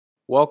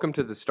Welcome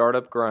to the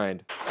Startup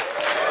Grind.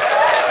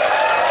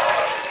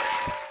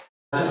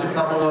 Just a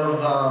couple of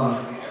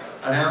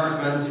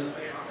announcements.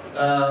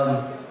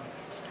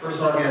 First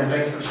of all, again,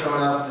 thanks for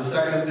showing up. The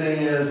second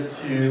thing is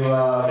to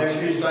make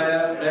sure you sign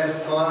up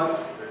next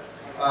month.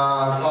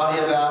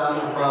 Claudia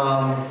Batten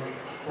from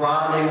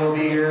Broadly will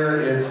be here.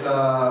 It's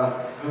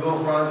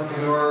Google for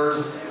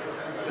Entrepreneurs.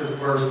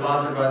 We're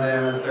sponsored by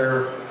them. It's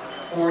their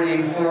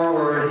 40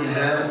 Forward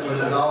event, which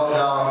is all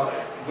about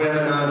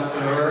women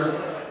entrepreneurs.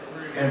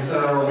 And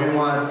so we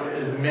want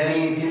as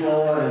many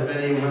people and as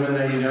many women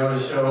that you know to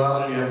show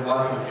up. We have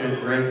lots of good,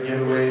 great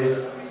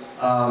giveaways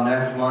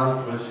next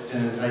month, which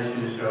can entice you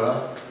to show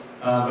up.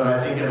 But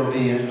I think it'll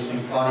be interesting.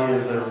 Claudia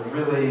is a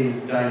really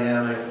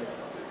dynamic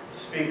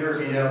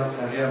speaker. If you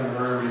haven't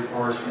heard her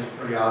before, she's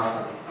pretty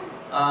awesome.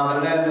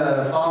 And then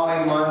the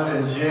following month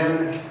in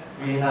June,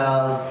 we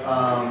have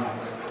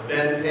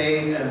Ben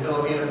Pate and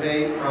Philipina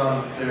Pate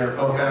from their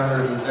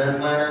co-founders of Zen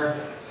Planner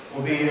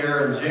will be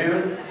here in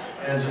June.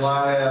 And in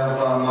July we have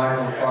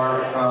Michael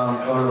Clark from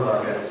Photo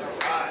Bucket.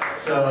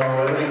 So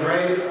it'll be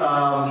great.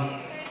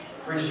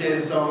 Appreciate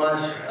it so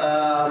much.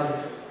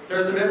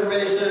 There's some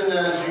information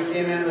as you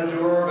came in the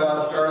door about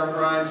Startup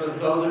Grind. So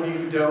those of you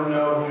who don't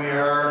know who we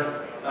are,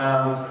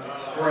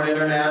 we're an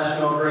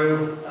international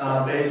group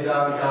based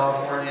out in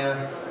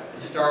California.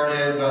 It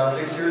started about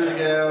 6 years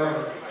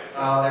ago.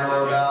 There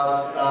were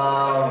about,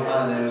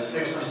 I don't know,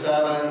 6 or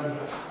 7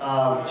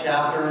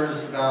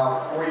 chapters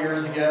about 4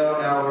 years ago.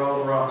 Now we're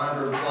over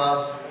 100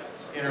 plus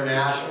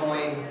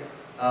internationally.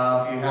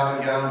 If you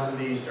haven't gone to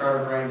the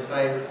Startup Grind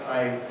site,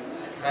 I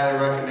highly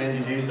recommend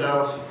you do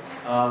so.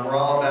 We're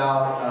all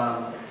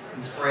about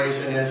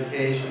inspiration,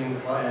 education,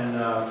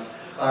 and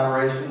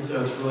collaboration,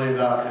 so it's really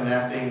about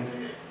connecting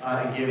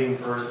and giving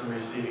first and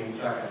receiving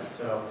second.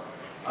 So,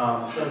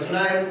 so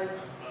tonight,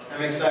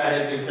 I'm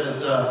excited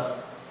because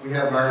we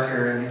have Mark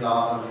here, and he's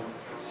awesome.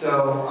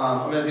 So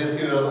I'm going to just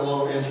do a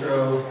little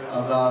intro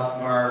about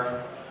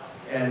Mark,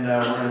 and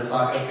we're going to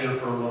talk up here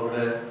for a little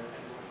bit.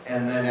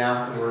 And then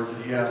afterwards,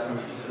 if you have some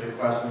specific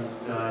questions,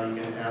 you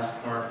can ask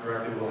Mark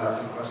directly. We'll have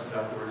some questions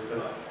afterwards.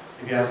 But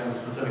if you have some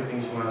specific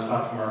things you want to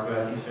talk to Mark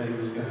about, he said he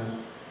was going to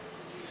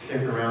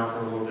stick around for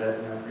a little bit,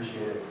 and I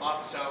appreciate it.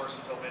 Office hours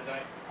until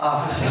midnight.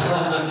 Office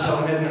hours until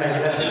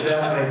midnight, yes,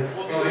 exactly.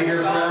 We'll be here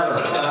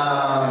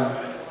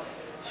forever.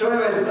 So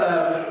anyways,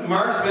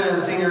 Mark's been a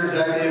senior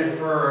executive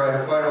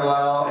for quite a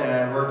while,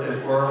 and worked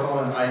at Oracle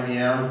and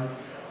IBM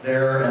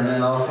there, and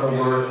then also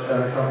worked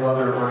at a couple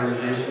other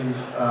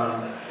organizations,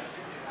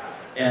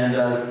 and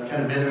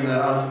kind of been in the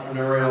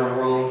entrepreneurial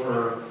world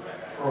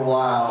for a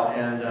while,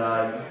 and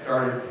he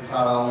started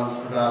Cloud Elements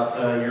about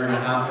a year and a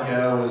half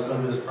ago with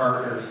some of his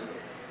partners,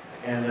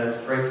 and it's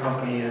a great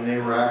company, and they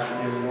were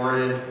actually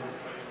awarded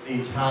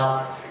the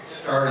top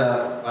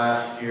startup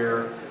last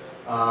year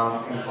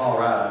in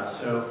Colorado.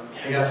 So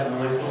they got some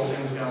really cool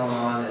things going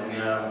on, and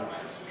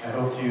I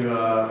hope to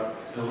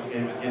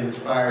get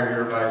inspired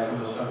here by some of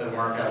the stuff that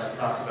Mark has to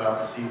talk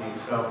about this evening.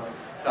 So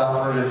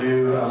without further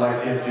ado, I'd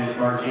like to introduce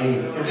Mark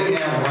Geene. Give a big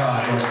hand of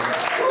applause.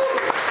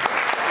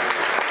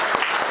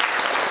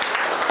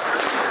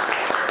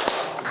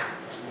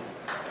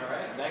 All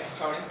right, thanks,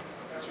 Tony.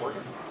 It's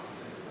working.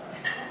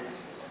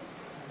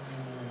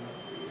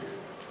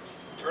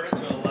 Turn it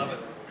to 11.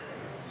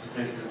 Just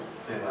make it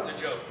say that. It's a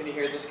joke. Can you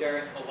hear this,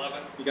 Gary?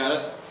 11. You got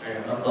it? There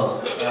you go. Up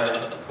close. All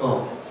right.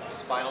 Cool.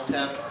 Spinal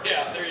tap.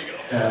 Yeah, there you go.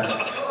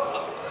 Yeah.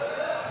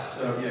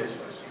 So yeah.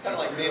 It's kind of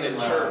like being in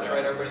church,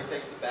 right? Everybody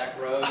takes the back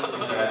rows. Well,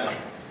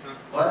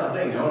 that's the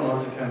thing. No one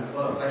wants to come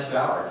close. I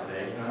showered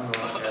today. I don't know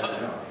what you guys are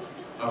doing.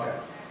 Okay.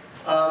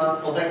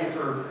 Well, thank you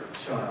for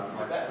showing up,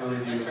 Mark. I really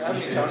do Thanks for having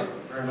me, appreciate Tony. it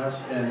very much.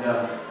 And I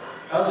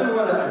also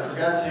I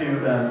forgot to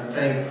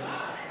thank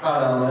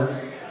Cloud Elements,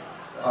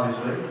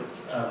 obviously,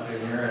 for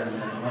being here and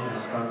helping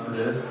sponsor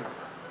this,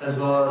 as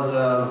well as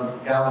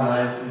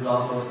Galvanize, who's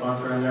also a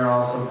sponsor, and they're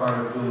also part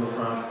of Google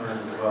for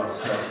Entrepreneurs as well.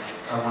 So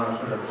I want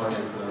to put a plug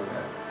in for those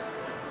guys.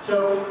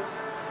 So,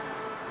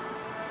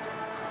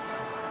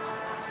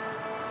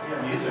 we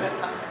got music.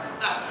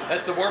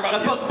 That's the warm-up.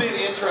 That's supposed to be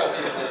the intro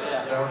music.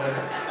 Yeah. Is that okay?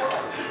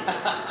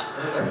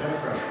 Where's that coming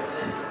from?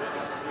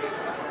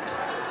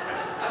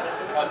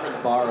 Got from the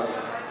bar.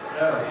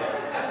 Oh.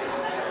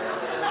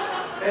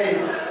 Hey,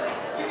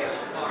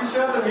 you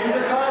shut the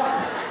music off?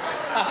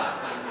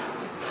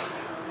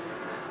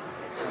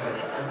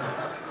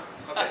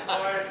 Okay.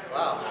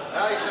 Wow,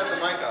 now you shut the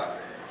mic off.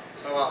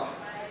 Oh well.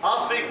 I'll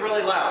speak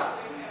really loud.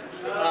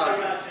 So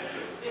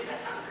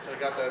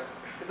got get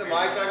the mic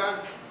back on?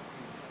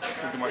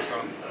 Put the mic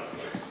on.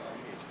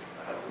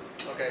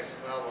 Okay,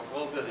 well,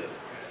 we'll do this.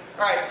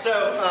 All right, so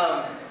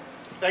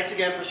thanks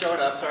again for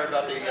showing up. Sorry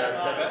about the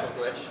technical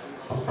glitch.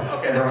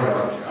 Okay, there we go.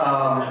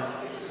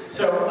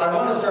 So I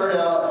want to start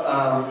out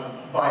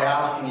by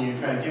asking you,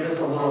 kind of give us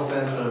a little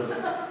sense of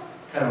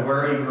kind of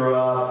where you grew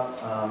up,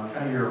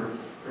 kind of your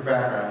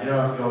background. You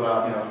don't have to go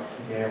about,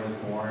 the day I was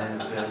born and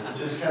this, but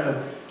just kind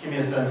of give me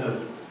a sense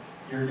of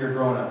your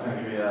growing up. Kind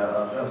of give you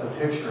as a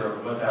picture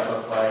of what that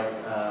looked like.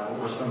 What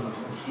were some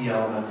key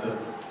elements of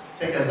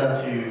take us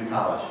up to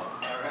college?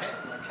 All right.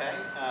 Okay.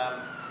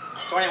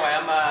 So anyway,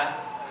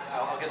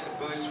 I'll get some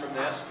booze from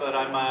this, but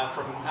I'm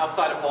from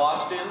outside of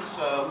Boston,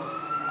 so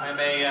I'm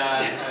a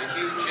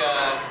huge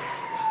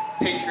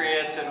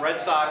Patriots and Red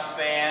Sox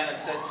fan.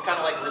 It's kind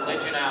of like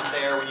religion out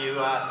there when you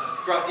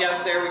grow up.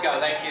 Yes, there we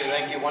go. Thank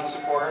you. One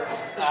supporter.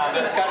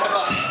 It's kind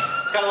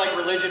of like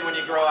religion when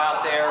you grow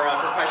out there,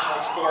 professional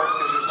sports,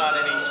 because there's not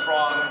any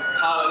strong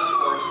college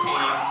sports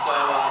teams. So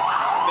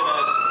it's been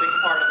a big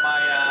part of my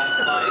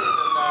life. And,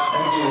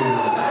 Thank you.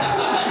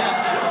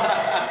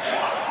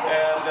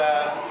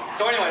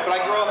 So anyway, but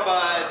I grew up,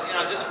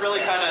 just really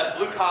kind of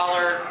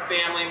blue-collar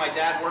family. My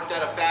dad worked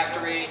at a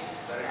factory.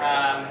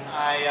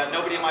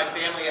 Nobody in my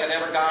family had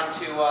ever gone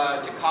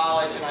to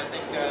college, and I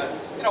think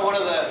one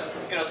of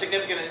the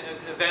significant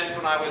events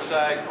when I was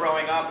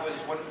growing up was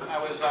when I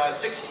was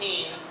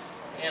 16,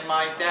 and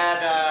my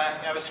dad,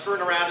 I was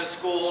screwing around at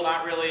school,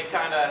 not really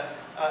kind of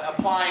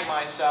applying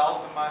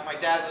myself. And my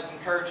dad was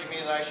encouraging me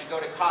that I should go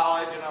to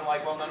college, and I'm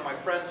like, well, none of my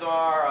friends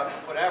are,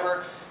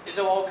 whatever. He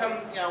said, well, come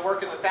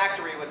work in the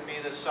factory with me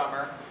this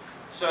summer.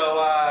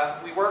 So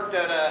we worked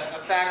at a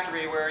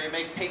factory where you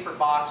make paper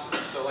boxes,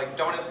 so like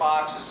donut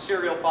boxes,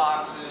 cereal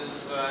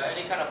boxes,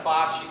 any kind of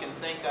box you can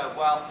think of.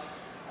 Well,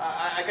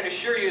 I can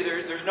assure you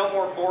there's no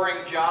more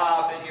boring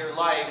job in your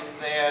life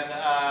than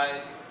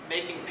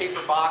making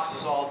paper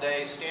boxes all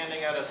day,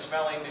 standing at a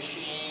smelling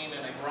machine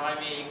in a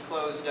grimy,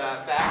 closed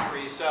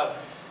factory. So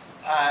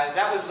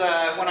that was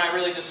when I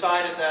really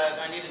decided that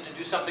I needed to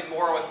do something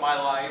more with my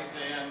life,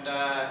 and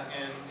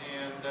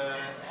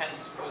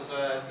hence was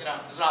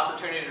was an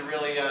opportunity to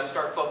really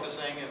start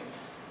focusing and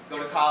go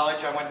to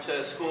college. I went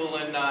to school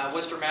in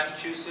Worcester,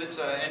 Massachusetts,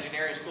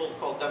 engineering school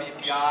called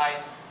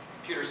WPI,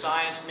 computer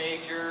science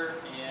major,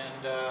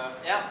 and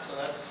yeah, so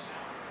that's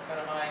kind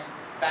of my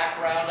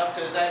background up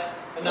to, is that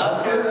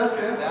enough? That's good, that's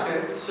good. Yeah.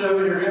 Okay. So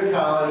you're in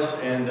college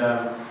and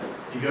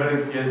you go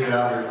to get a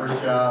job, your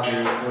first job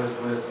was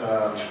with...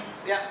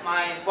 Yeah,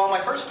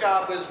 my first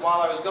job was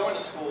while I was going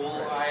to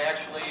school. I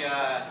actually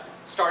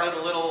started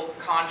a little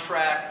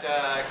contract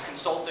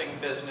consulting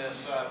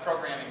business,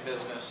 programming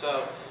business.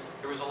 So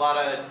there was a lot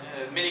of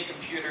mini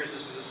computers.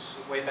 This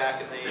is way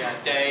back in the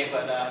day,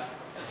 but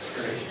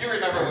you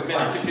remember what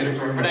mini computers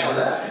were. But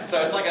anyway,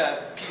 so it's like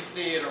a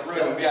PC in a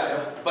room.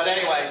 Yeah. But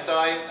anyway, so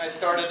I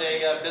started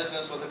a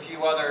business with a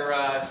few other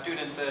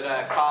students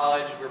at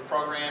college. We were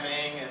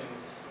programming and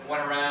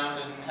went around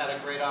and had a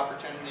great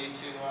opportunity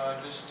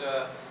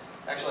to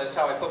actually, that's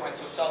how I put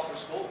myself through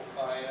school,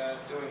 by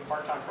doing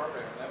part-time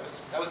programming.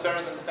 That was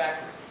better than the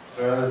factory.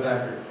 Better than the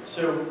factory.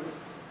 So,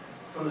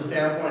 from the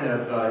standpoint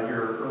of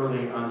your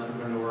early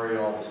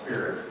entrepreneurial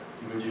spirit,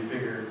 would you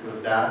figure,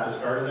 was that the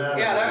start of that?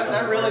 Yeah,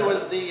 that really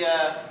was the,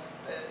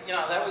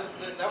 that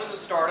was the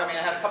start. I mean,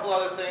 I had a couple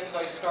other things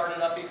I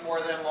started up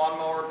before then,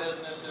 lawnmower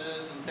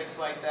businesses and things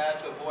like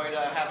that, to avoid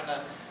having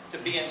to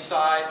be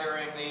inside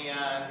during the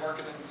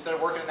instead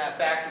of working in that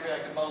factory, I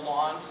could mow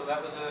lawns, so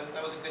that was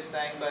a good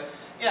thing. But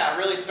yeah,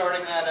 really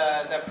starting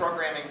that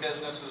programming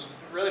business was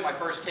really my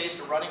first taste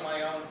of running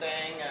my own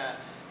thing,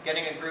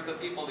 getting a group of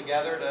people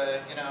together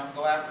to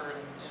go after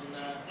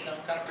and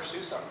kind of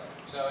pursue something.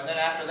 So, and then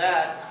after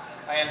that,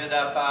 I ended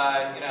up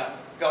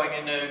going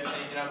into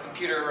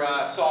computer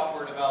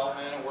software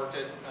development and worked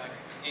at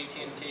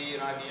AT&T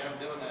and IBM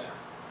doing that.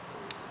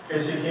 Okay,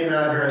 so you came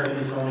out here, I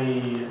think you told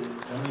me,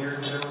 how many years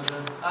ago was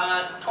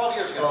it? 12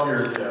 years ago. 12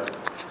 years ago.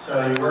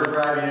 So you worked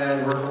for IBM,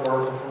 you worked for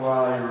Oracle for a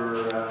while, you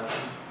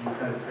were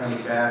kind of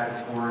coming back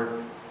and forth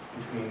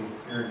between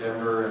here in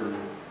Denver and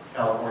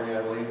California,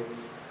 I believe.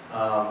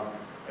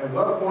 At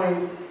what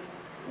point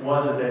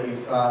was it that you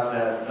thought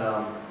that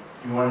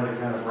you wanted to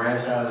kind of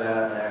branch out of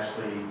that and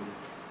actually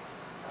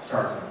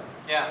start something?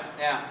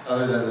 Yeah.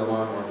 Other than the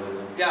lawnmower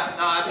business. Yeah,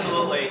 no,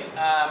 absolutely.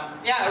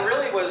 Yeah, it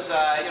really was.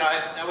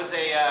 I was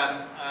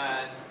a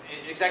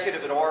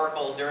executive at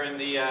Oracle during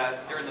the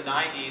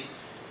 90s,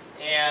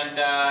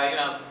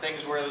 and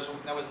things were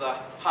that was the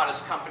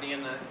hottest company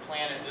in the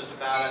planet just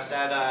about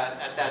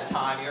at that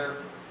time. You're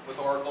with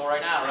Oracle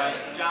right now, right,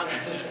 John?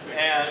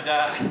 And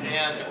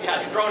yeah,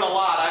 it's grown a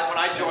lot. When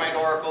I joined,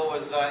 Oracle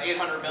was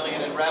 800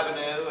 million in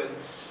revenue, and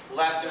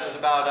left it was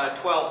about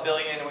 12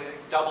 billion.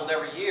 It doubled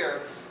every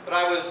year. But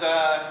I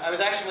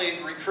was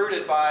actually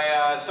recruited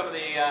by some of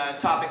the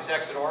top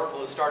execs at Oracle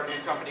who started a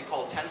new company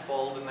called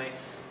Tenfold, and they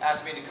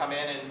asked me to come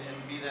in and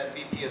be that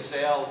VP of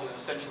sales, and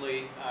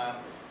essentially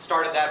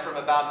started that from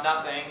about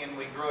nothing, and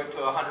we grew it to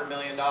 $100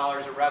 million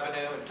of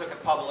revenue and took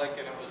it public,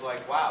 and it was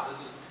like, wow,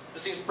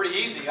 this seems pretty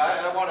easy.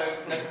 I want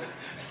to.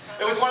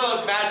 It was one of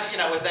those mad,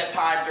 it was that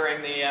time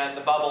during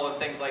the bubble and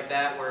things like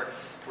that where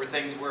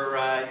things were,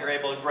 you're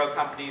able to grow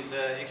companies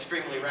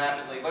extremely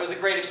rapidly. But it was a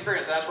great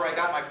experience. That's where I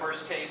got my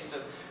first taste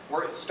of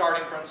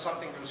starting from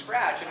something from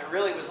scratch. And it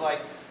really was like,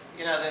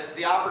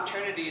 the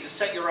opportunity to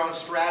set your own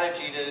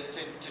strategy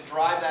to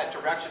drive that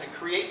direction and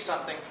create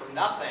something from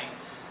nothing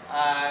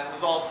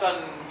was all of a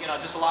sudden,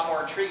 just a lot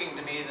more intriguing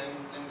to me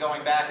than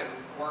going back and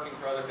working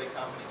for other big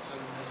companies.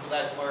 And so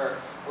that's where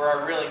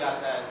I really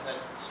got that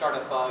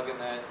startup bug and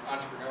that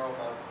entrepreneurial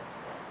bug.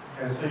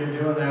 Okay, so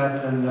you're doing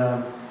that,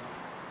 and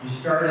you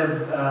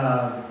started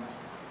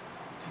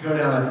to go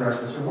down that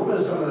direction. So what were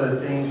some of the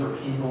things or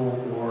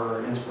people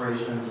or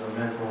inspirations or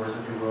mentors,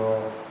 if you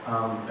will,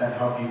 that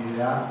help you do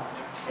that?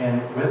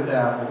 And with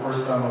that, what were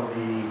some of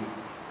the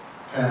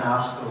kind of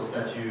obstacles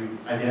that you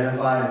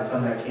identified and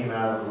some that came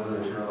out of the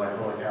literature, like,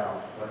 holy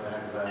cow, what the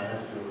heck does that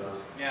have to do with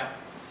those? Yeah.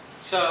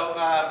 So,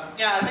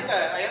 yeah, I think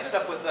I ended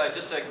up with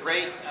just a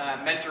great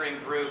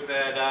mentoring group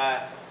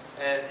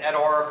at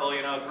Oracle,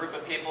 you know, a group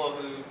of people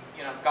who,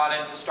 you know, got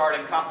into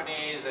starting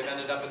companies. They've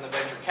ended up in the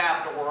venture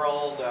capital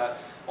world,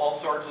 all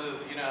sorts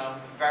of, you know,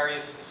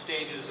 various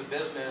stages of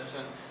business.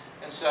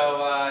 And so,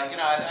 you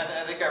know,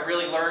 I think I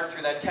really learned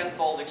through that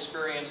Tenfold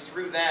experience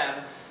through them.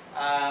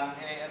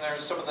 And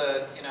there's some of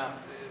the, you know,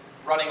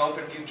 running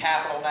OpenView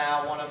Capital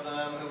now, one of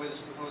them who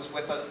was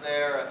with us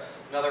there.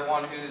 Another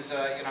one who's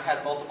you know,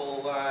 had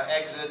multiple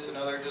exits.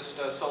 Another just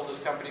sold his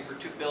company for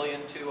 $2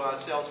 billion to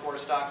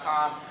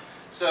Salesforce.com.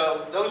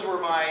 So those were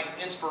my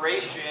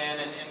inspiration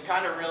and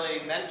kind of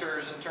really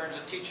mentors in terms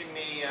of teaching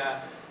me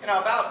you know,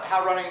 about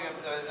how running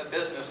a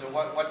business and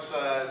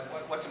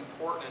what's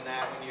important in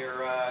that when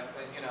you're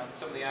you know,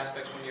 some of the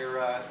aspects when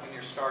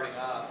you're starting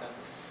up.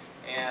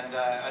 And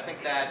I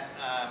think that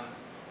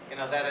you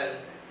know,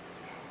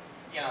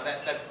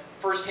 that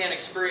first-hand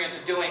experience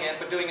of doing it,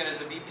 but doing it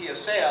as a VP of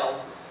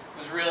sales,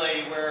 was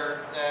really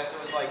where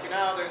it was like, you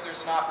know,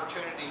 there's an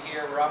opportunity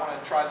here where I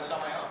want to try this on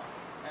my own.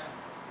 Yeah.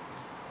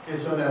 Okay,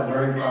 so that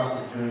learning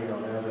process of doing it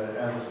as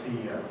a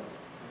CEO,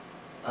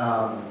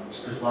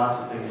 there's lots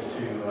of things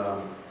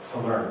to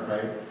learn,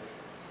 right?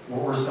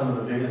 What were some of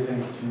the biggest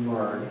things that you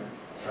learned,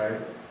 right,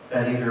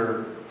 that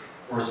either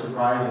were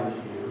surprising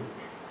to you,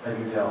 that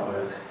you dealt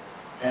with,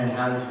 and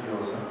how did you deal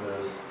with some of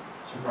those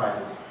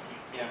surprises?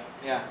 Yeah,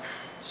 yeah.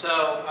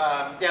 So,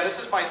 yeah, this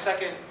is my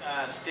second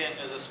stint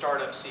as a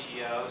startup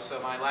CEO.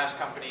 So my last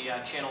company,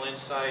 Channel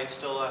Insight,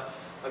 still a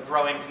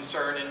growing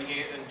concern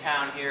in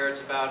town here.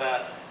 It's about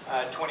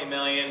 20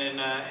 million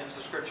in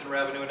subscription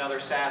revenue, another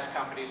SaaS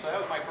company. So that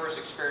was my first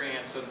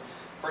experience, and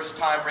first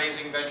time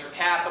raising venture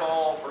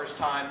capital, first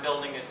time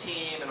building a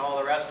team, and all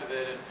the rest of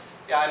it. And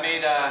yeah, I made,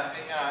 you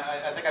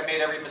know, I think I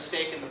made every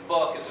mistake in the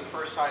book as a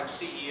first-time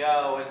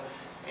CEO,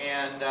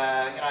 and you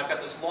know, I've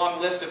got this long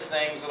list of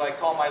things that I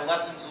call my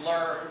lessons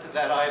learned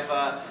that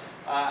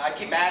I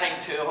keep adding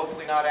to.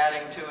 Hopefully, not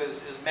adding to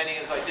as many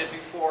as I did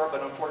before,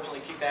 but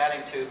unfortunately, keep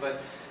adding to.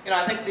 But you know,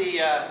 I think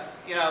the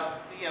you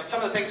know,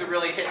 some of the things that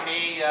really hit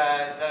me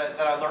that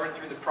I learned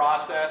through the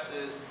process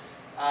is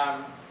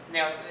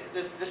now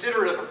this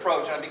iterative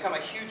approach. I've become a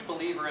huge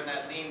believer in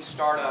that lean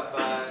startup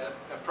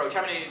approach.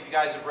 How many of you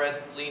guys have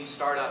read Lean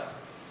Startup?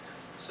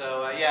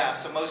 So yeah,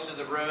 so most of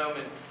the room.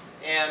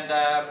 And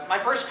my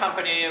first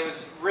company, it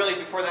was really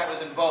before that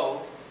was in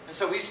vogue. And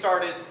so we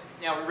started,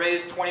 you know, we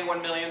raised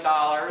 $21 million,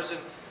 and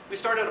we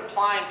started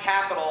applying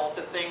capital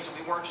to things that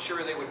we weren't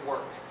sure they would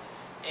work.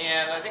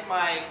 And I think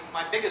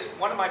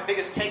one of my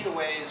biggest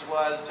takeaways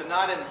was to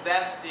not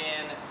invest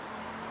in,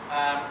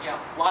 you know,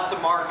 lots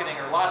of marketing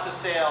or lots of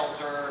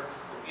sales or,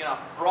 you know,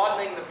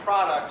 broadening the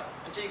product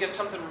until you get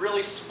something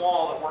really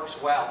small that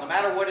works well, no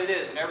matter what it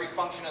is in every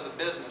function of the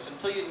business,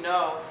 until you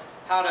know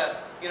how to,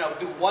 you know,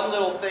 do one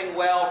little thing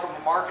well from a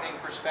marketing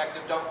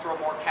perspective. Don't throw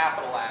more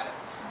capital at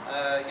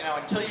it. You know,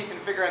 until you can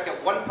figure out,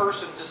 get one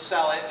person to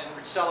sell it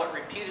and sell it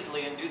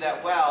repeatedly and do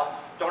that well,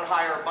 don't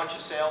hire a bunch of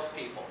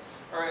salespeople.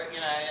 Or, you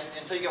know,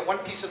 until you get one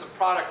piece of the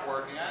product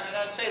working. And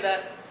I'd say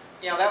that,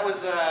 you know, that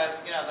was,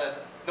 you know,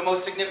 the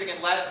most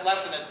significant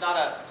lesson. It's not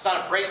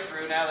a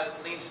breakthrough now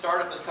that Lean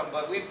Startup has come,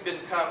 but we've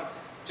become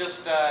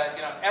just,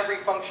 you know, every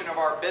function of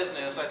our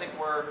business. I think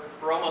we're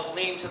almost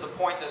lean to the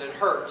point that it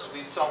hurts.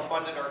 We've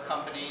self-funded our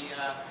company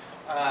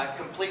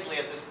completely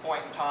at this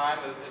point in time.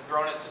 We've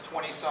grown it to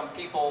 20-some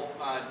people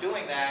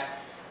doing that.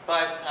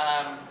 But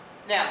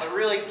yeah, but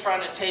really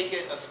trying to take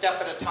it a step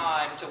at a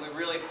time till we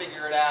really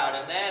figure it out,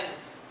 and then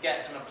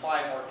get and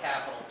apply more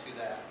capital to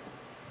that.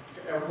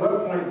 At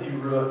what point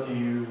do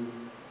you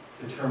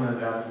determine that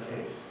that's the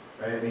case,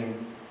 right? I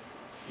mean,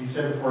 you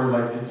said before,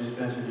 like, you just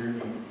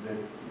mentioned the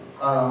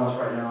cloud almost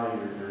right now,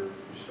 you're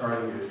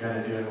starting, you're kind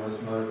of doing what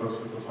some other folks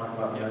will talk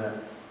about in a minute.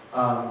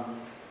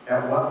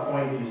 At what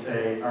point do you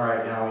say, all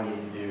right, now we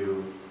need to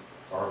do,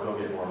 or go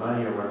get more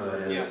money, or whatever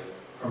that is,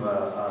 from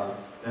a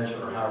venture,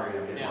 or how are we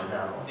going to get more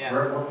capital?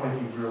 At what point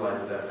do you realize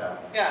that that's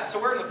happening? Yeah, so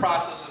we're in the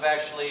process of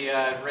actually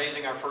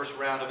raising our first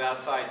round of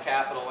outside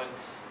capital,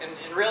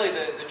 and really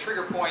the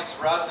trigger points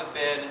for us have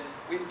been,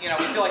 we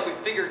feel like we've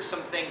figured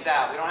some things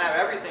out. We don't have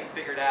everything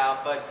figured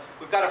out, but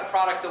we've got a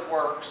product that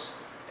works,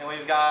 and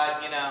we've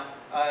got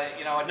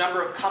a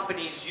number of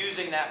companies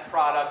using that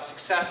product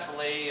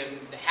successfully and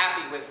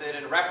happy with it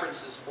and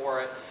references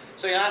for it.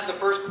 So that's the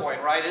first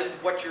point, right? Is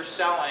what you're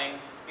selling,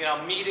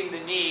 meeting the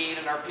need,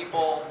 and are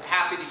people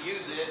happy to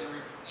use it, and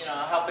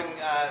helping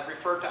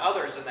refer to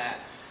others in that.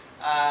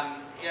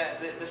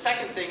 The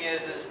second thing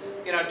is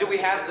do we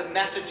have the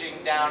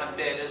messaging down a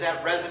bit? Is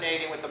that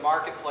resonating with the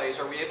marketplace?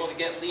 Are we able to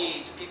get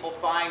leads? People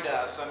find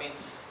us. I mean,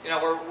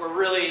 we're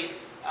really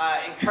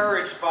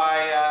encouraged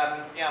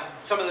by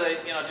some of the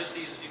just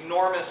these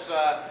enormous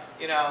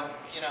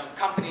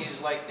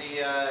companies like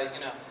the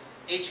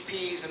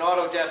HPs and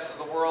Autodesks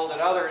of the world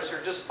and others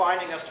are just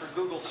finding us through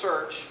Google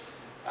search,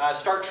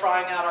 start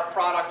trying out our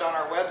product on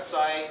our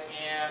website,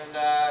 and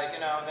you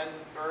know, and then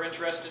are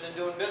interested in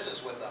doing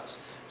business with us.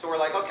 So we're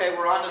like, okay,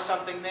 we're onto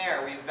something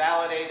there. We've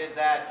validated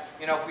that,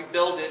 you know, if we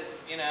build it,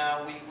 you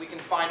know, we can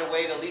find a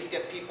way to at least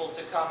get people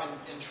to come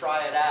and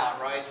try it out,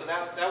 right? So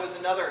that was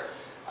another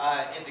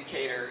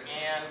indicator.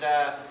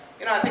 And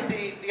you know, I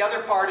think the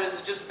other part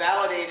is just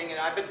validating, and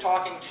I've been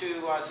talking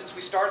to, since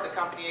we started the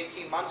company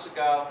 18 months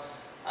ago,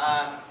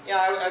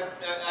 yeah,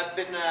 I've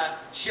been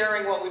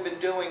sharing what we've been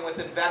doing with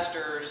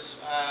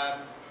investors,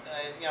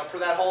 you know, for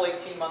that whole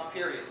 18-month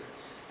period.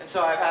 And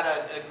so I've had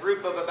a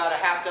group of about a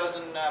half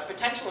dozen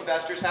potential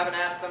investors, haven't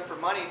asked them for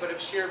money, but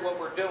have shared what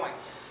we're doing.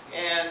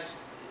 And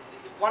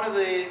one of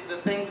the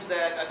things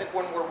that I think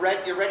when you're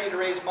ready to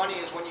raise money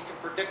is when you can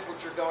predict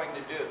what you're going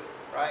to do,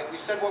 right? We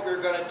said what we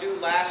were going to do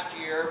last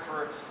year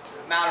for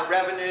amount of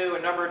revenue,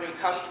 a number of new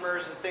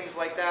customers and things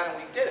like that, and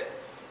we did it.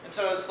 And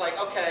so it's like,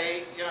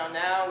 okay, you know,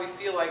 now we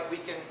feel like we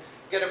can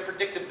get a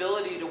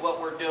predictability to what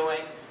we're doing,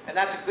 and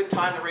that's a good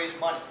time to raise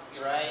money,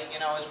 right? You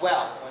know, as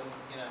well,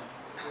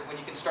 when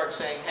you can start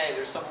saying, hey,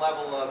 there's some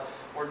level of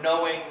we're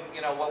knowing,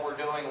 you know, what we're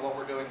doing and what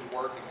we're doing is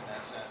working in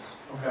that sense.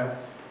 Okay.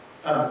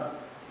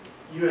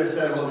 You had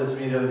said a little bit to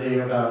me the other day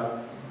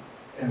about,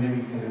 and maybe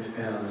you can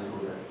expand on this a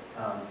little bit,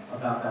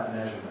 about that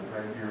measurement,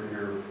 right?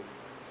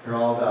 You're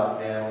all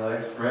about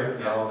analytics, right?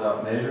 You're all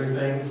about measuring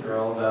things. You're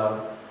all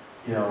about,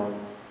 you know,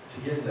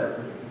 to get to that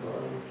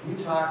predictability. Can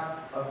you talk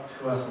up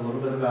to us a little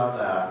bit about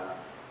that,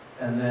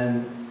 and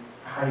then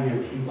how you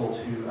get people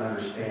to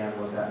understand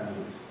what that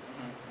means?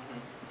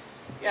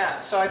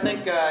 Yeah, so I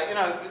think, you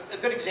know, a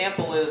good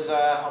example is,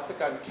 I'll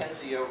pick on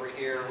Kenzie over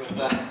here with,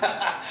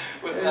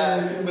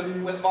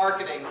 with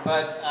marketing,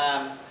 but,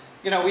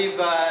 you know, we've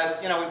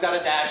got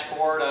a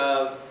dashboard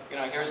of, you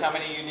know, here's how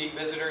many unique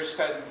visitors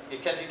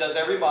Kenzie does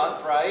every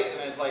month, right?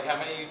 And it's like how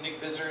many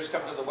unique visitors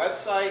come to the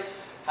website,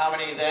 how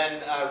many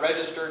then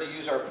register to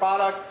use our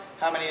product,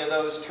 how many of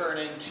those turn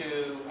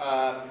into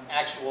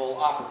actual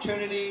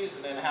opportunities,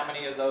 and then how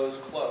many of those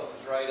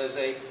close, right, as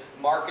a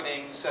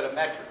marketing set of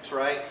metrics,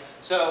 right?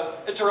 So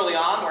it's early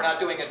on, we're not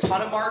doing a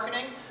ton of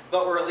marketing,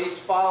 but we're at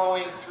least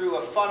following through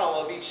a funnel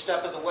of each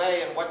step of the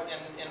way, and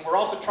we're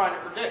also trying to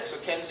predict. So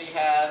Kenzie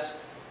has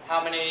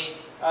how many,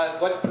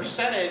 what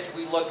percentage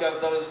we look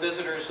of those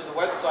visitors to the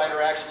website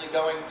are actually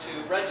going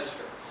to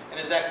register, and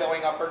is that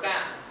going up or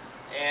down?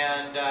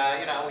 And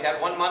you know, we had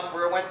 1 month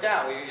where it went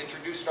down. We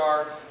introduced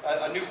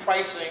a new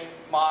pricing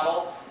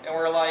model, and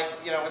we're like,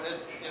 you know, and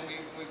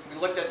we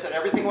looked at it, said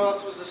everything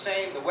else was the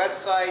same, the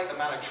website, the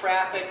amount of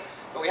traffic,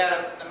 but we had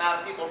the amount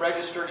of people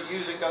register to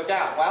use it go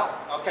down. Well,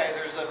 okay,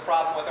 there's a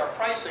problem with our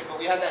pricing, but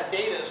we had that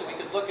data so we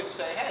could look and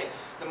say, hey,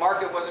 the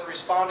market wasn't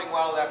responding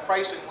well to that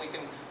pricing.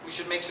 We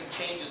should make some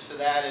changes to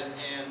that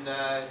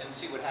and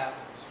see what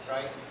happens,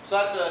 right? So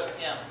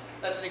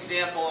that's an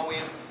example, and we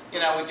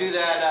do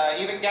that.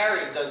 Even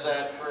Gary does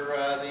that for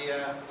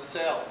the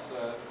sales.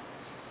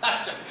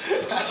 Next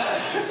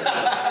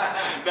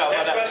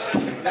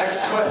question.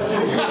 Next question.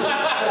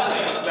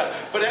 No,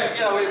 but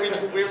you know,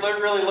 we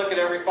really look at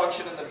every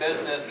function in the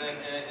business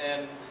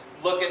and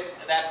look at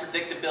that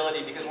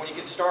predictability, because when you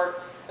can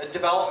start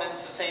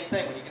development's the same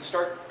thing. When you can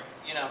start,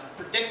 you know,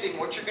 predicting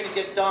what you're going to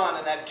get done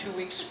in that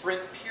 2-week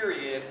sprint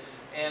period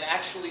and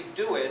actually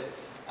do it,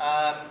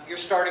 you're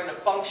starting to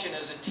function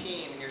as a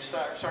team, and you're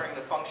starting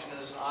to function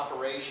as an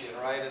operation,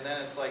 right? And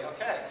then it's like,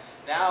 okay,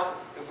 now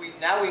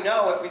we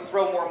know if we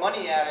throw more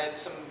money at it,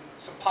 some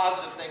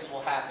positive things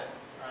will happen,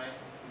 right?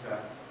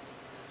 Okay.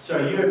 So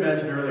you had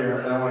mentioned earlier,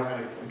 and I want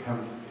to kind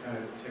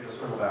of take a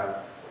circle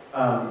back.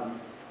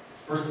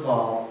 First of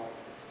all,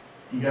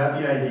 you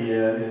got the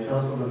idea, and tell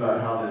us a little bit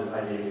about how this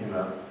idea came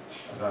up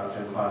about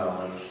Gen Cloud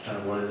Elements, kind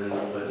of what it is, a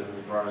little bit in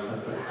a broader sense,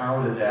 but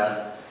how did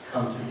that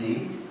come to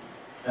be?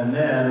 And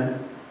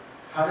then,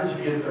 how did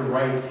you get the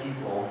right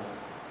people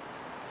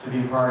to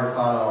be part of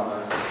Cloud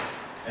Elements?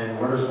 And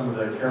what are some of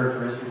the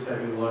characteristics that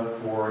you look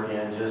for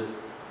in just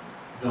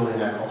building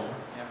that culture?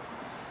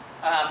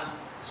 Yeah.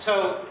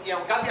 So, you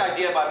know, got the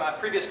idea by my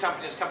previous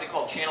company, this company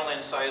called Channel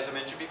Insight, as I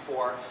mentioned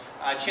before.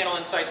 Channel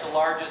Insight's the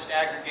largest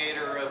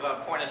aggregator of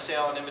point of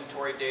sale and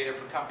inventory data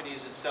for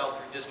companies that sell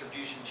through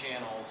distribution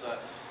channels.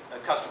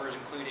 Customers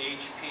include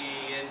HP,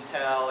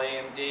 Intel,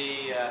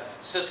 AMD,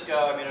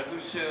 Cisco, I mean, a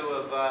who's who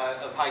of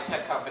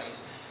high-tech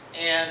companies.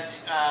 And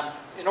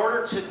in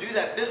order to do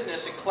that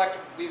business and collect,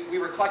 we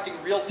were collecting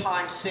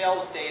real-time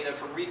sales data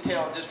from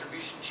retail and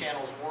distribution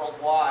channels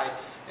worldwide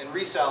and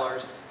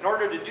resellers. In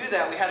order to do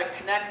that, we had to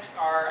connect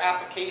our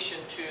application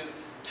to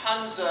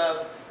tons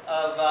of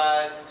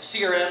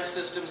CRM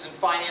systems and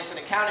finance and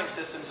accounting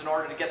systems in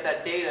order to get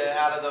that data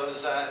out of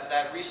those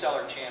that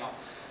reseller channel.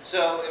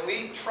 So, and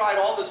we tried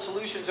all the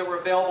solutions that were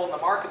available in the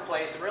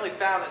marketplace and really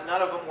found that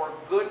none of them were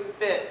a good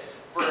fit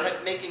for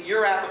making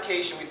your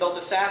application. We built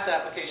a SaaS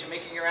application,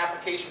 making your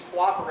application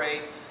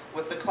cooperate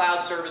with the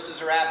cloud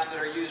services or apps that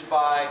are used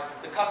by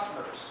the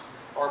customers,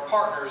 or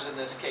partners in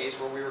this case,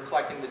 where we were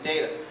collecting the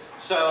data.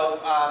 So,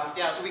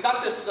 so we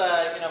got this,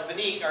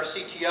 Vineet, our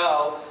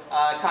CTO,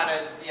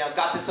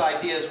 got this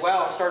idea as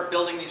well and started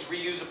building these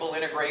reusable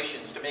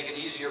integrations to make it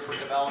easier for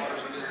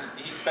developers because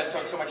he spent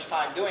so much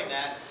time doing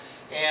that.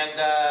 And,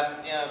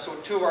 so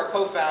two of our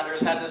co-founders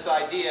had this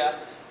idea.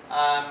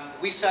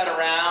 We sat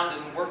around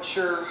and weren't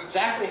sure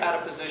exactly how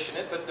to position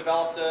it, but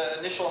developed an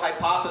initial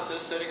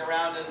hypothesis sitting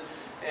around in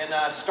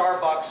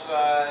Starbucks,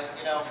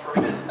 for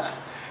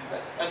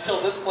until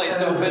this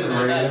place opened.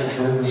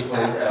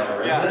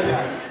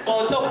 Well,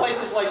 until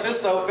places like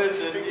this opened,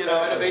 and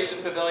Innovation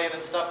Pavilion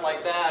and stuff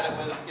like that, it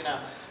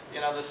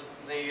was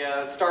the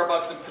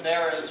Starbucks and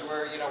Panera's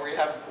where where you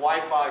have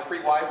Wi-Fi, free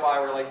Wi-Fi,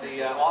 were like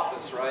the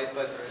office, right?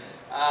 But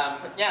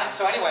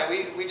so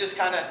anyway, we just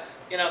kind of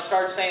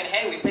started saying,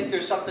 hey, we think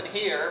there's something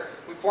here.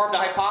 We formed a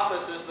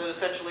hypothesis that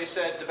essentially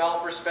said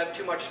developers spend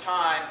too much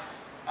time,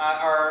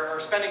 are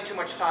spending too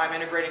much time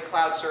integrating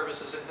cloud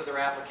services into their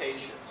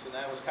applications. And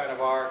that was kind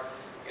of our,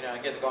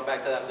 again, going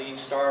back to that lean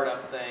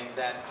startup thing,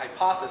 that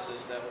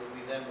hypothesis that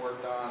we then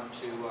worked on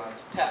to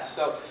test.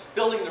 So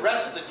building the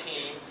rest of the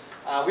team,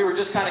 we were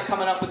just kind of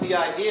coming up with the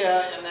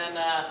idea, and then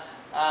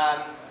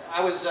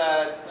I was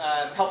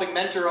helping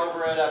mentor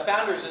over at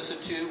Founders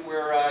Institute,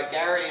 where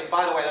Gary, and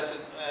by the way, that's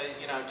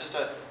just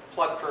a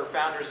plug for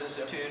Founders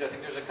Institute. I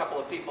think there's a couple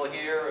of people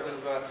here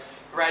who've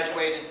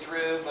graduated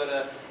through,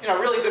 but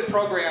really good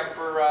program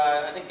for.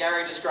 I think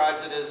Gary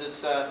describes it as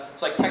it's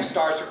like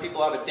Techstars for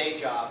people who have a day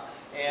job,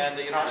 and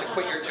you don't have to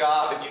quit your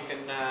job, and you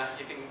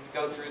can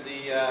go through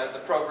the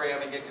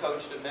program and get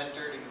coached and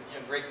mentored,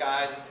 and great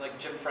guys like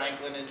Jim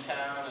Franklin in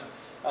town and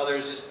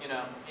others just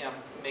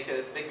make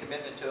a big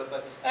commitment to it.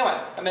 But anyway,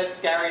 I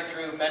met Gary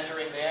through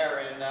mentoring there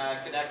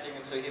and connecting,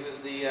 and so he was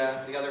the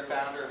other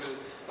founder who,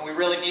 and we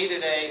really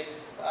needed a,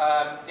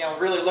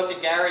 really looked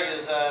at Gary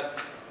as a,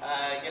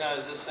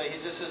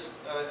 he's just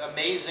this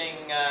amazing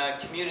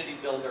community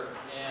builder,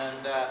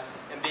 and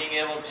being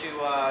able to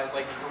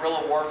like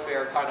guerrilla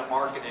warfare kind of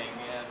marketing,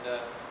 and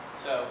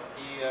so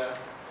he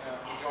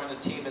joined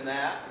the team in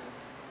that.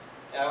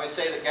 I always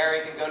say that Gary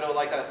can go to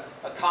like a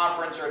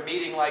conference or a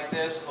meeting like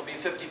this, and there'll be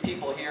 50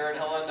 people here, and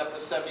he'll end up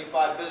with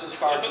 75 business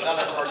cards, and none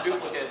of them are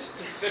duplicates.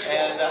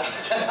 And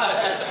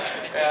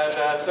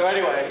so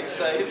anyway,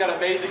 he's got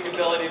amazing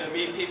ability to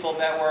meet people,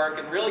 network,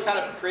 and really kind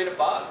of create a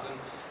buzz.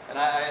 And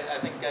I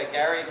think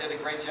Gary did a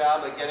great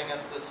job at getting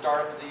us the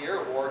Startup of the Year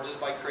award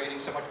just by creating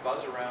so much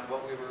buzz around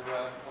what we were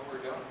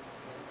doing.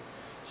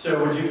 So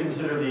would you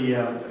consider the,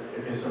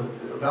 okay, so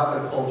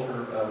about the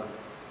culture of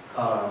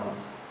Cloud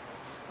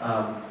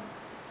Elements,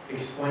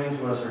 explain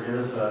to us or give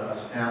us a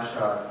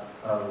snapshot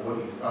of what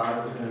you thought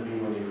it was going to be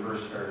when you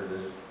first started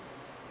this,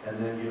 and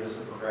then give us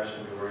a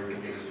progression to where you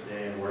think it is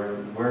today and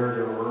where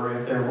there were,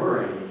 if there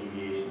were any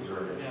deviations or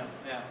additions.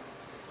 Yeah.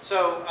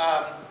 So,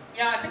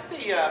 I think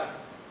the,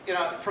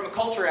 from a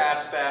culture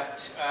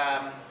aspect,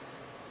 I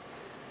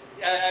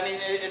mean,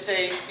 it's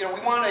a, we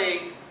want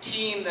a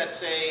team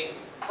that's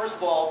first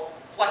of all,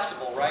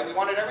 flexible, right? We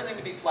wanted everything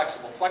to be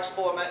flexible.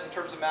 Flexible in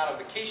terms of amount of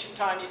vacation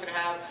time you can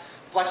have,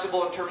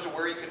 flexible in terms of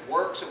where you could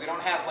work, so we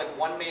don't have like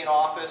one main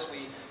office.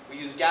 We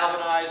use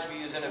Galvanized, we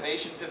use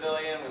Innovation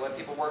Pavilion, we let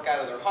people work out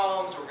of their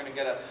homes. We're going to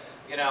get a,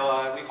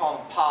 we call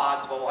them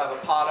pods, but we'll have a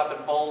pod up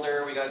in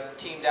Boulder. We got a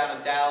team down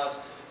in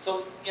Dallas.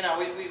 So,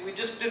 we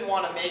just didn't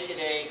want to make it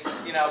a,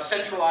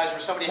 centralized where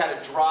somebody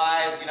had to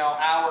drive,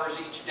 hours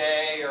each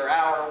day or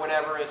hour or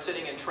whatever is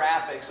sitting in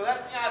traffic. So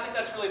that, I think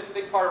that's really a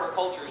big part of our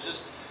culture is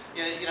just,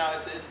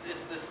 it's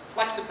this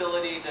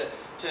flexibility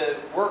to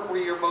work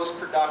where you're most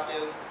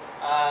productive,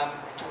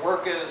 to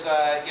work as,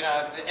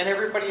 and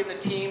everybody in the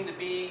team to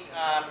be,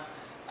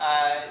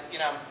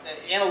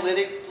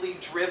 analytically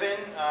driven,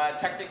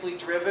 technically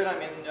driven. I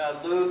mean,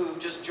 Lou, who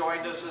just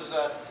joined us as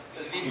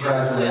VP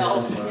of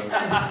Sales.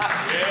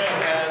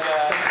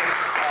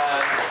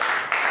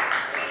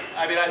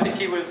 I mean, I think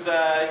he was,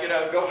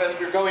 as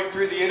we were going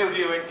through the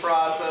interviewing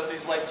process,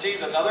 he's like,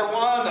 geez, another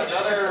one,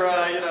 another,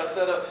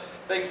 set of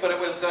things. But it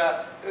was,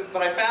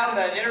 but I found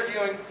that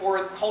interviewing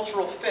for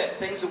cultural fit,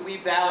 things that we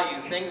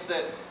value, things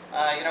that,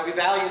 we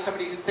value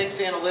somebody who thinks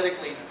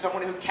analytically,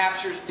 someone who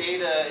captures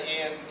data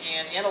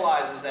and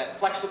analyzes that,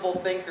 flexible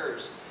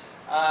thinkers.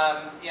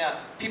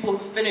 People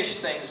who finish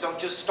things, don't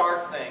just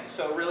start things.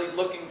 So really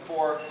looking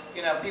for,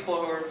 people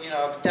who are,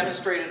 have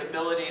demonstrated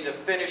ability to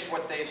finish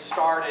what they've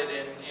started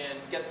and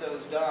get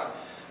those done.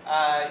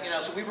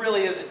 So we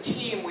really, as a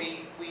team,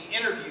 we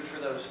interview for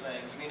those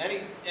things. I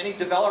mean, any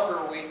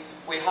developer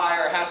we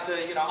hire has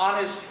to, on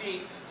his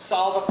feet,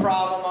 solve a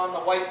problem on the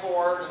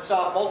whiteboard and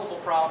solve multiple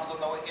problems on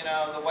the,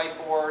 the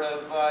whiteboard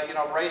of,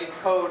 writing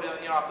code,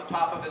 off the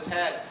top of his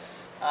head.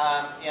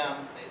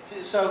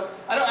 So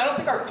I don't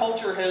think our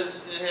culture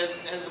has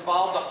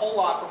evolved a whole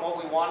lot from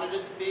what we wanted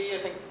it to be. I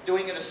think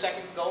doing it a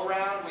second go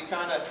round,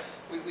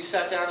 we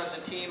sat down as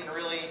a team and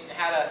really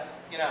had a,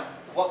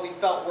 what we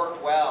felt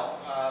worked well,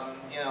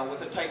 with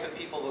the type of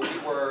people that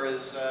we were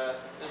as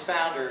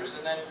founders.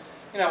 And then,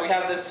 we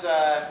have this,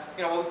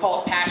 what we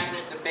call a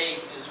passionate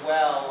debate as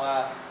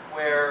well,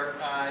 where,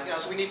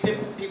 so we need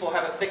people who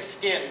have a thick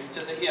skin to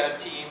the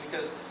team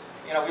because,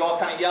 you know, we all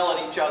kind of yell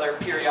at each other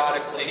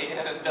periodically,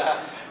 and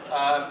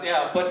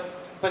yeah, but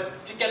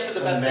to get to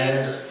the best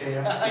answer.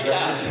 Yeah, I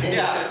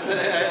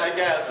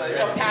guess. You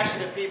know,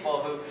 passionate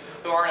people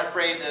who aren't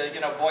afraid to, you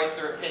know, voice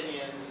their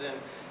opinions,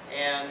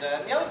 and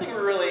the other thing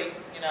we really,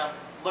 you know,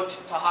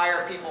 looked to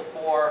hire people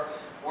for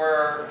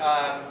were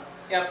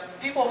you know,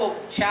 people who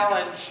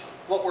challenge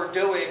what we're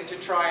doing to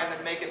try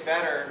and make it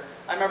better.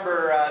 I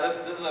remember this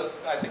is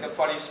I think a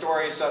funny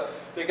story. So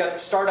they got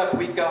startup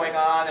week going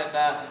on, and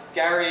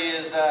Gary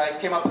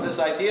came up with this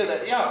idea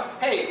that, you know,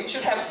 hey, we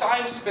should have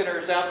sign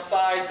spinners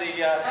outside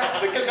the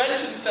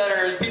convention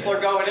center as people are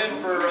going in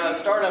for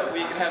startup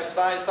week, and have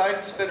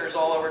sign spinners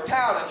all over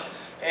town.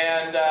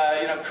 And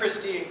you know,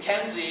 Christy and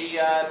Kenzie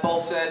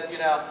both said, you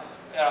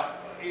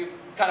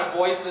kind of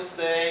voiced this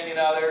thing, you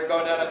know, they were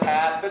going down a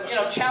path, but, you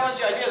know, challenge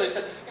the idea. They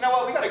said, you know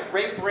what, we got a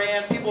great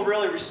brand, people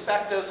really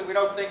respect us, and we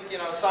don't think, you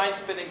know, sign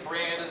spinning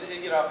brand is,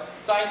 you know,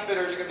 sign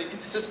spinners are going to be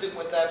consistent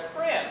with that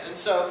brand. And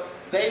so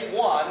they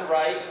won,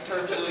 right, in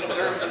terms of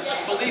their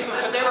belief,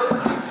 but they were,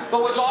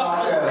 but what's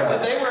awesome is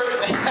they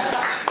were, and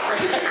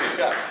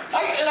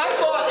I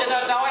thought, and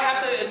now I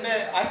have to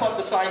admit, I thought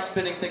the sign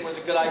spinning thing was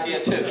a good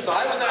idea too. So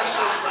I was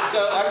actually,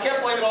 so I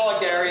can't blame it all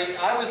on Gary,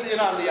 I was in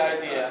on the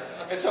idea.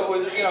 And so it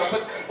was, you know,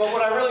 but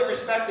what I really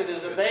respected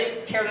is that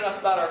they cared enough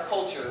about our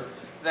culture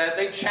that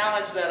they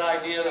challenged that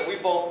idea that we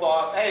both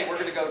thought, hey, we're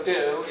going to go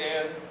do,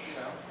 and, you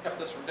know, kept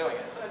us from doing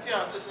it. So, you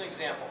know, just an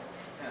example.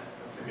 Yeah,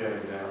 that's a good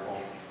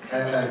example. I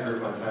had a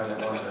group one time that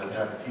wanted to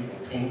have people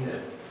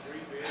painted.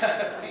 You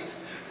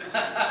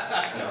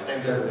know,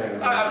 same type of thing.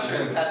 I'm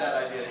sure you had that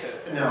idea too.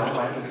 No,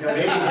 maybe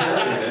Gary did.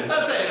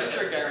 I'm saying, I'm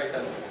sure Gary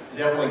did.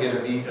 Definitely get a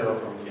veto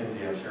from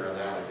Kinsey, I'm sure, on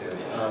that one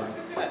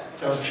too.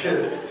 Sounds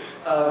good.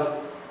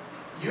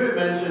 You had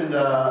mentioned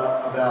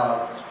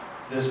about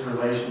this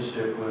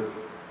relationship with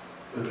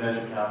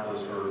venture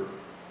capitalists or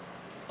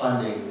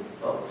funding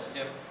folks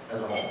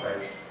as a whole,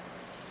 right?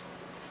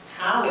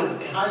 How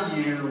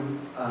do you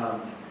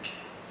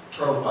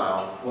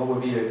profile what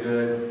would be a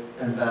good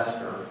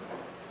investor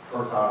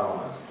for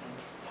Kyle Owens?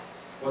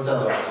 What's that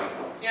look like?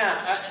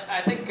 Yeah,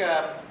 I think,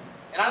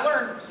 and I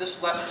learned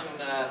this lesson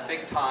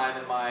big time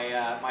in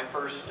my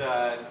first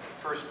go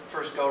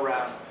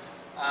round.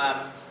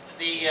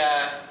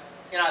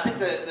 You know, I think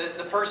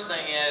the first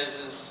thing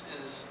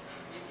is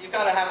you've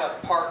got to have a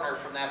partner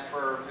from that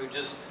firm who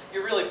just,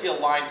 you really feel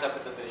lines up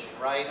with the vision,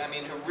 right? I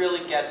mean, who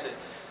really gets it.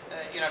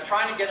 You know,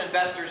 trying to get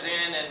investors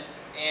in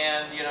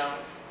and you know,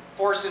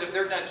 force it if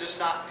they're not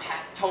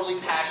totally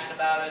passionate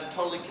about it and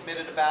totally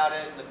committed about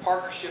it, and the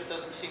partnership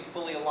doesn't seem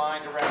fully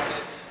aligned around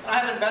it. And I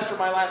had an investor in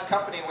my last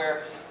company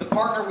where the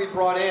partner we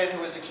brought in who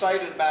was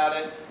excited about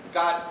it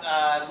got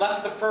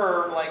left the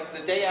firm like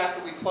the day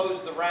after we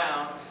closed the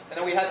round. And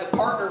then we had the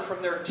partner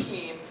from their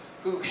team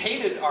who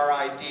hated our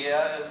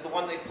idea as the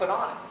one they put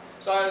on it.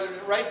 So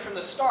right from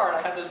the start,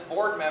 I had this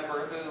board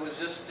member who was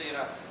just, you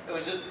know, it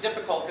was just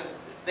difficult because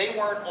they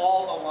weren't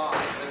all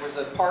aligned. There was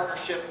a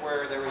partnership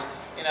where there was,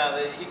 you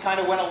know, he kind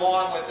of went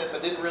along with it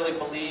but didn't really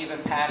believe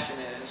and passionate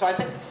in it. And so I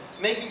think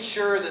making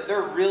sure that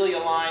they're really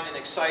aligned and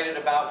excited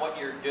about what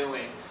you're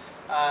doing.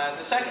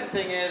 The second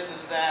thing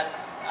is that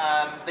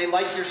they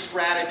like your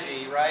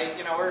strategy, right?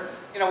 You know, we're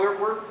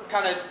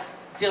kind of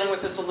dealing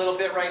with this a little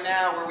bit right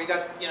now, where we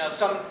got, you know,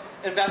 some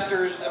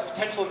investors,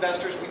 potential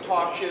investors we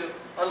talk to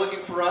are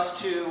looking for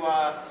us to,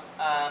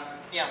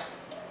 you know,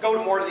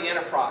 go more to the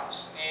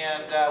enterprise,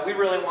 and we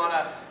really want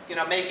to, you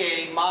know, make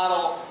a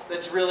model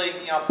that's really,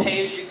 you know,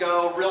 pay as you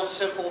go, real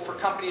simple for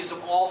companies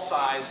of all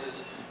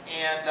sizes,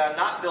 and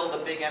not build a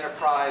big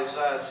enterprise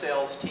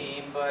sales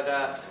team,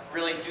 but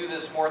really do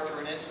this more through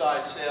an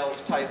inside sales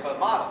type of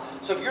model.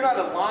 So if you're not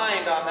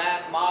aligned on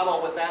that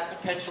model with that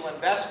potential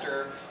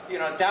investor, you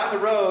know, down the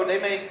road they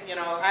may, you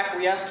know,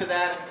 acquiesce to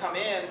that and come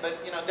in, but,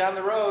 you know, down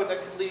the road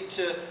that could lead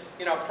to,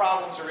 you know,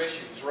 problems or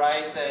issues,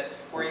 right? That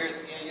where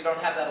you don't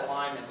have that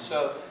alignment.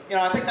 So, you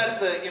know, I think that's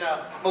the, you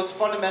know, most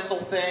fundamental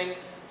thing.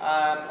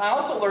 I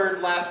also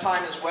learned last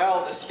time as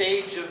well the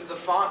stage of the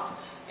fund,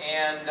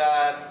 and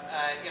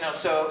you know,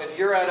 so if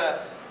you're at a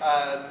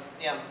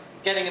you know,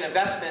 getting an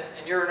investment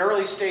and you're an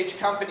early stage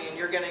company and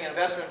you're getting an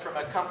investment from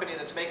a company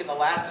that's making the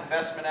last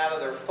investment out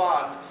of their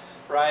fund,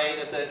 right,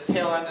 at the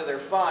tail end of their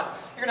fund,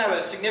 you're going to have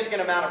a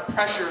significant amount of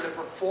pressure to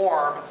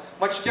perform,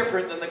 much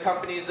different than the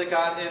companies that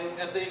got in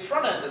at the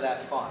front end of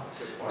that fund.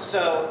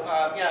 So,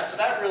 yeah, so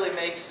that really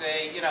makes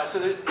a, you know, so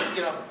there,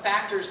 you know,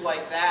 factors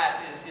like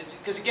that is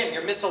because again,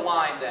 you're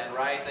misaligned then,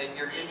 right? That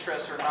your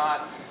interests are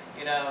not,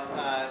 you know,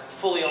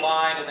 fully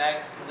aligned, and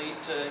that can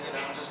lead to, you know,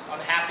 just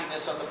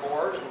unhappiness on the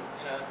board, and,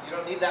 you know, you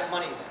don't need that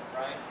money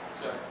then, right?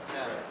 So,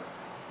 yeah.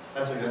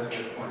 That's a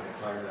good point.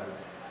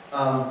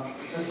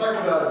 Let's talk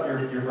about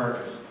your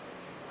partners.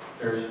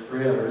 There's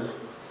 3 others,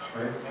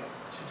 right?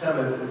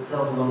 It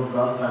tells a little bit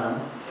about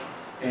them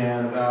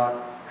and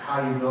about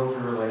how you built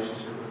your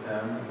relationship with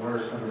them, and what are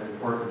some of the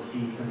important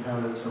key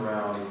components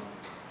around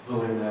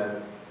building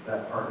that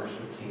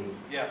partnership team.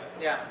 Yeah,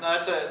 no,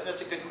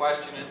 that's a good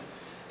question, and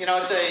you know,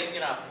 it's a, you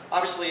know,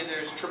 obviously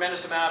there's a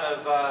tremendous amount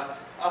of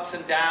ups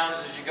and downs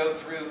as you go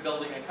through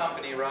building a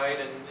company, right?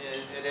 And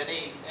at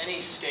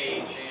any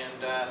stage,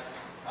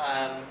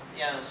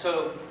 and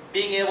so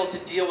being able to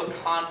deal with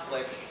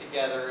conflict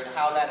together and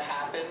how that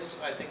happens,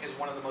 I think, is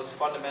one of the most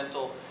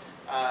fundamental,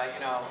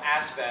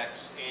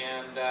 aspects.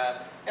 And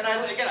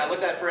I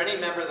look at for any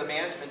member of the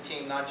management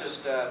team, not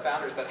just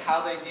founders, but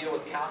how they deal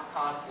with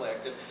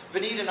conflict. And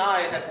Vineet and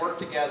I had worked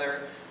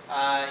together,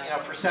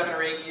 for 7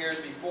 or 8 years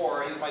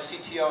before. He was my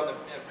CTO in the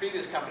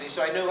previous company,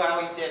 so I knew how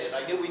he did it.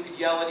 I knew we could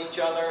yell at each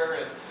other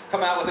and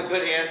come out with a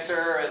good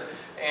answer,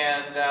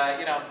 and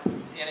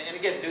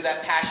again, do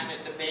that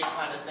passionate debate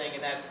kind of thing,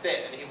 and that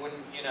fit. And he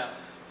wouldn't,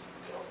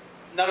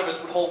 none of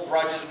us would hold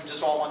grudges. We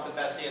just all want the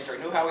best answer. I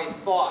knew how he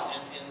thought,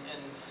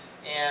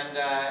 and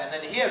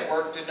then he had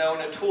worked and known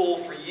Atul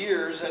for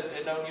years,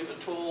 had known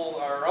Atul,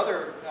 our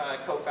other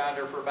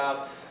co-founder, for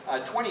about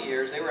 20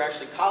 years. They were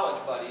actually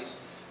college buddies.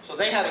 So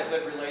they had a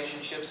good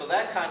relationship, so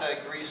that kind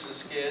of greased the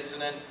skids,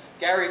 and then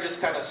Gary just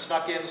kind of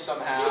snuck in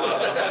somehow.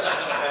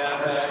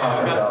 Let's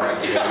talk about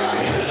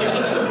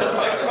That's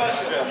the next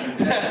question.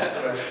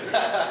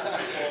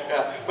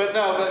 Yeah,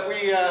 but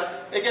we,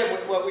 again,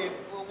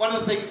 one of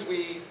the things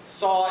we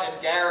saw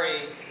in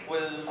Gary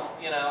was,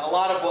 a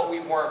lot of what we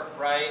weren't,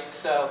 right?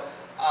 So,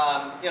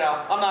 I'm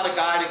not a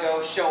guy to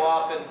go show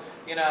up and,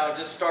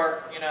 just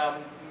start,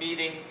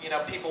 meeting,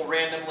 people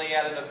randomly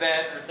at an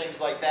event or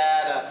things like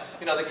that.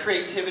 The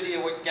creativity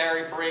of what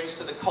Gary brings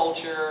to the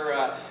culture.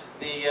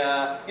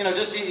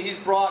 He's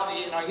brought,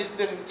 he's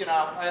been,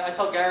 I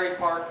tell Gary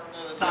part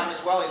of the time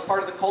as well, he's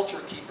part of the culture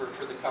keeper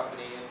for the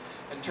company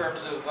in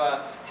terms of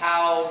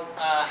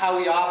how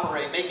we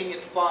operate, making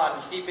it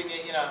fun, keeping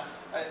it,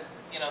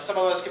 some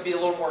of us could be a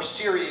little more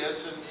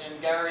serious,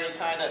 and Gary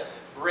kind of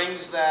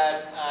brings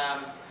that,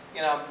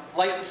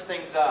 lightens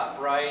things up,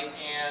 right?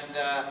 And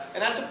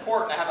that's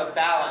important to have a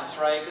balance,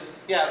 right? Because,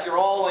 if you're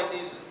all like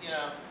these,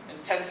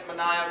 intense,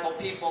 maniacal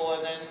people,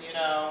 and then,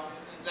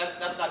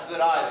 that's not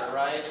good either,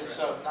 right? And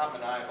so, not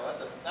maniacal.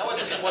 That's an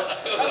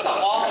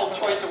awful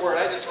choice of word.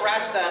 I had to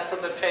scratch that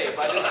from the tape.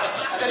 I didn't mean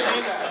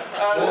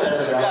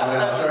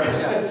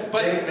that.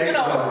 But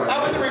I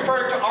wasn't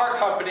referring to our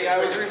company. I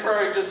was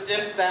referring just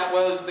if that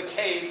was the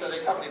case at a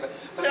company. But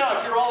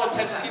if you're all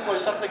intense people or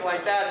something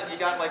like that, and you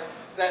got like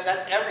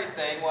that's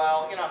everything.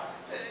 Well,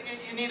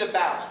 you need a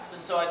balance.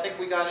 And so I think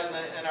we got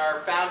in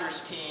our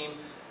founders team.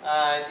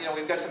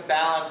 We've got some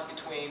balance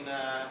between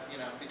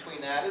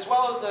between that, as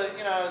well as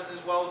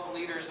the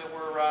leaders that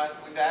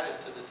we've added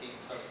to the team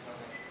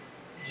subsequently.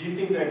 Do you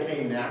think that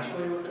came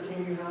naturally with the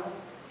team you have,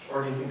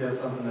 or do you think that's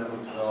something that was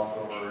developed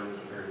over a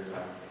period of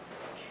time?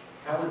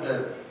 How was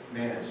that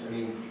managed? I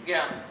mean,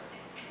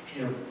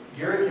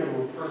 Gary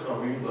came. First of all,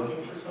 were you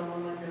looking for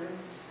someone like Gary?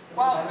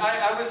 Well,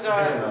 I was.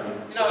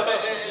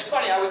 It's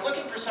funny. I was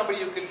looking for somebody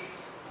who could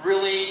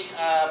really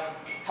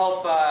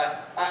help.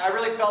 I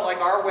really felt like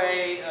our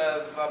way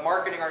of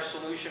marketing our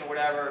solution,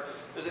 whatever,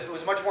 it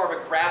was much more of a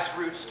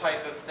grassroots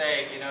type of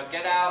thing.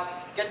 Get out,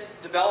 get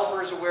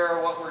developers aware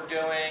of what we're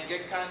doing, and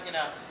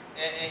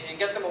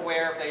get them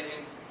aware if they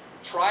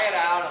try it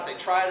out. If they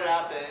tried it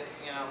out,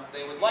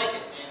 they would like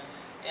it.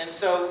 And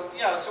so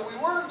so we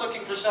were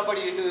looking for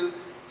somebody who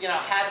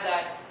had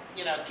that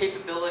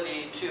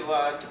capability to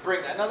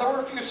bring that. Now there were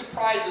a few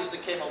surprises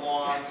that came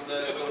along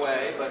the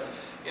way, but.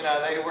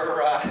 They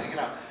were,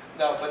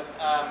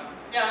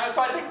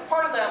 so I think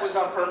part of that was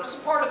on purpose,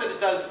 and part of it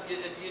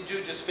you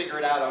do just figure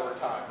it out over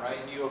time, right?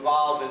 And you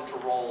evolve into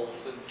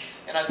roles,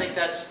 and I think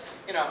that's,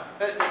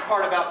 that's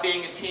part about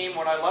being a team.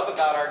 What I love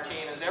about our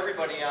team is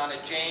everybody on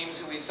it. James,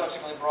 who we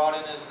subsequently brought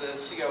in as the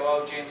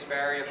COO, James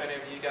Barry, if any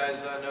of you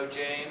guys know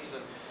James,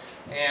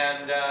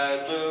 and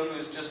Lou,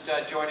 who's just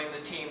joining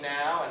the team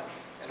now,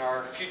 and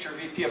our future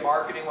VP of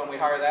Marketing when we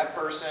hire that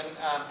person.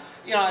 I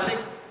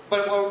think.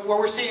 But what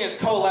we're seeing is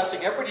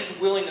coalescing. Everybody's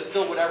willing to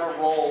fill whatever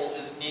role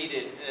is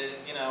needed,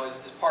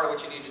 as part of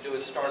what you need to do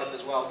as a startup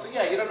as well. So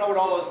you don't know what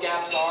all those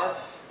gaps are,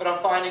 but I'm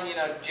finding,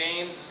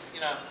 James,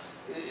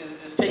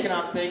 is taking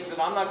on things that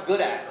I'm not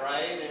good at,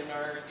 right? And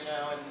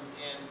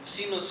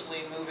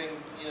seamlessly moving,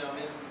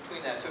 in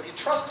between that. So if you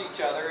trust each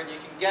other and you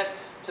can get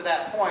to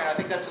that point, I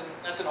think that's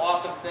an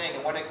awesome thing.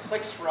 And when it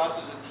clicks for us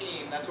as a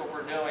team, that's what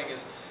we're doing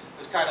is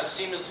kind of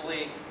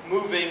seamlessly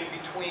moving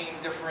between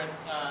different,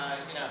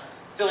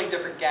 filling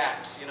different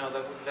gaps,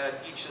 that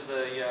each of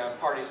the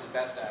parties is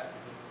best at.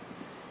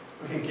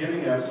 Okay,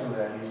 giving up some of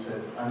that, you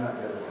said, I'm not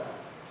good at that.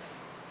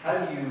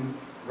 How do you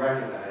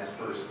recognize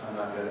first, I'm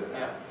not good at that?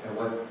 Yeah. And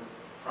what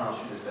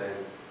prompts you to say,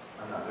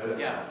 I'm not good at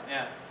that?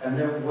 Yeah. And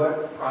then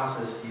what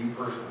process do you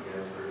personally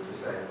go through to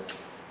say,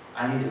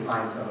 I need to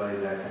find somebody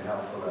that can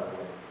help fill that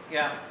role?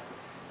 Yeah.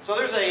 So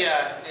there's a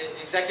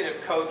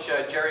executive coach,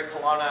 Jerry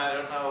Colonna. I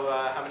don't know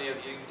how many of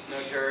you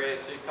know Jerry. I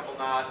see a couple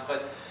nods,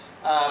 but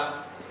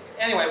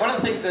anyway, one of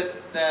the things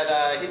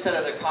that he said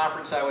at a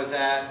conference I was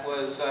at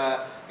was,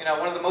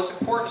 one of the most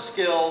important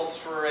skills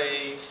for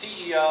a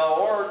CEO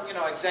or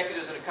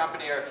executives in a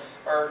company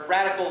are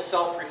radical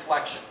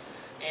self-reflection,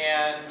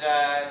 and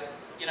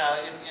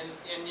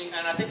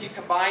and I think you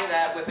combine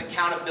that with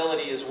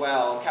accountability as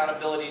well,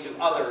 accountability to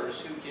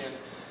others who can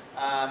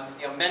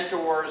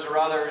mentors or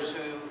others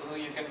who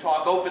you can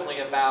talk openly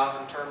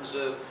about in terms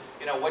of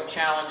what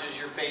challenges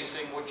you're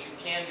facing, what you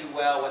can do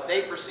well, what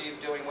they perceive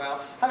doing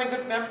well. Having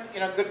good,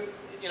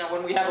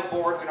 when we have a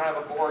board, we don't have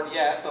a board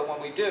yet, but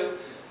when we do,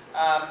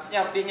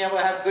 being able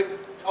to have good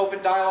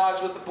open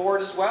dialogues with the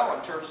board as well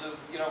in terms of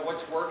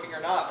what's working or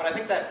not. But I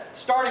think that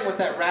starting with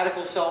that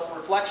radical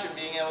self-reflection,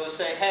 being able to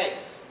say, hey,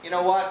 you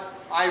know what,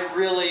 I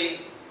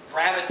really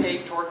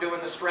gravitate toward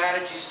doing the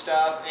strategy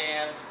stuff,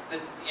 and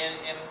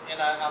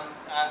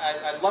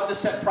I'd love to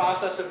set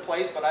process in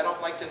place, but I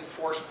don't like to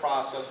enforce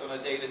process on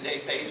a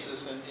day-to-day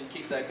basis and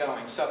keep that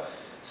going. So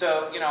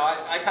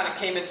I kind of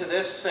came into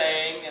this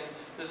saying, and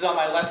this is on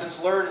my lessons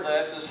learned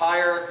list, is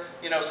hire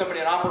somebody,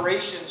 an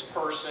operations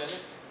person,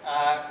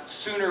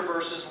 sooner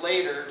versus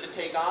later to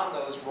take on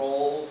those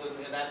roles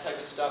and that type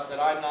of stuff that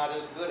I'm not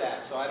as good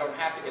at, so I don't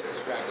have to get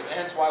distracted. And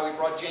hence why we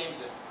brought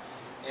James in.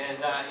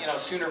 And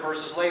sooner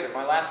versus later.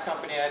 My last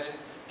company, I didn't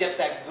get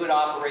that good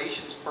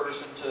operations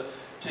person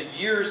to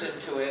years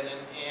into it,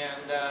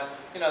 and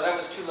that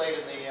was too late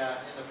in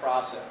the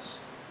process.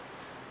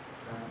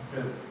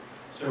 Good.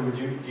 So would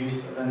you do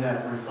in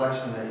that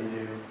reflection that you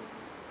do?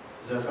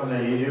 Is that something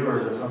that you do, or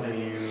is it something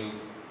you?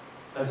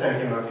 Let's say I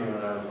came up to you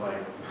and I was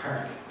like,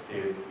 Mark,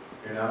 dude,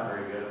 you're not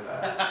very good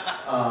at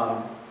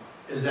that.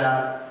 Is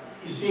that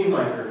you seem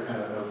like you're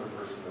kind of an open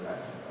person for that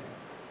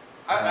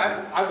kind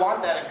of thing? I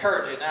want that,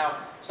 encourage it. Now,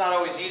 it's not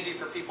always easy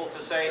for people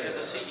to say to the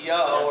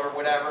CEO or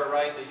whatever,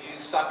 right, that you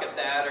suck at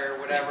that or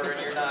whatever,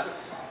 and you're not,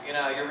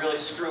 you're really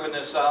screwing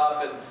this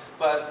up.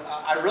 But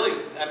I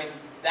mean,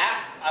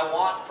 that I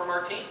want from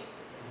our team.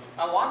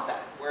 I want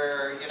that,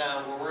 where,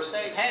 where we're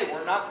saying, hey,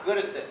 we're not good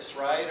at this,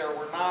 right, or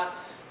we're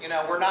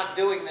not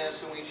doing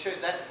this, and we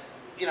should, that,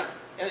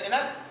 and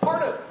that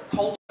part of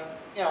culture,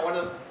 one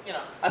of the,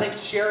 I think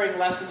sharing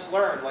lessons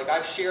learned. Like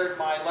I've shared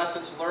my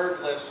lessons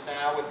learned list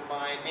now with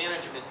my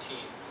management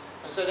team.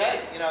 I said,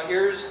 hey,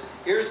 here's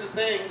the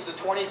things, the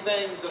 20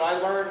 things that I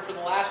learned from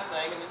the last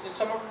thing, and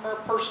some of them are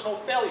personal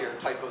failure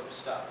type of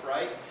stuff,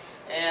 right?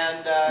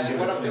 And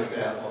what I'm doing.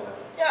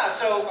 Yeah,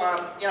 so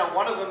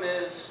one of them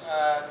is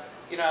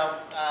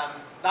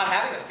not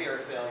having a fear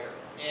of failure,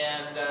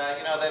 and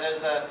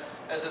that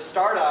as a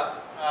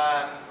startup,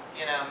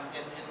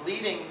 in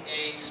leading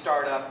a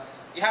startup,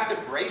 you have to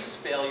embrace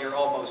failure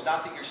almost.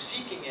 Not that you're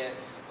seeking it,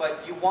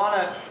 but you want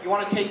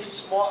to take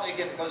small.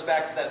 Again, it goes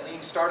back to that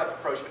lean startup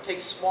approach. But take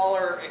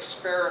smaller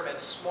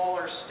experiments,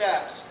 smaller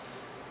steps,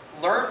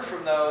 learn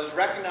from those.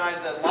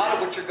 Recognize that a lot of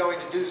what you're going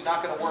to do is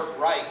not going to work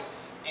right,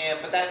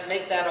 but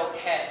make that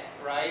okay,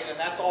 right? And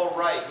that's all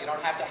right. You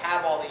don't have to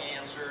have all the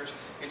answers.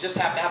 You just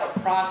have to have a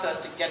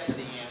process to get to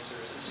the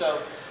answers. And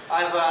so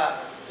I've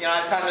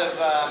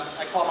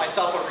I call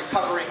myself a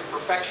recovering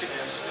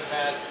perfectionist, in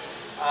that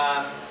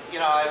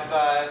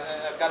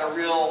I've got a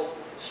real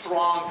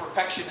strong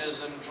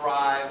perfectionism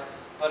drive,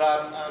 but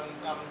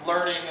I'm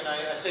learning, and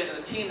I say to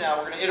the team now,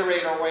 we're going to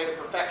iterate our way to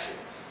perfection.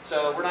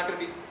 So we're not going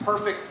to be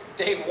perfect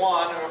day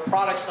one, or our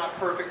product's not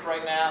perfect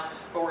right now,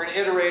 but we're going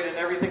to iterate in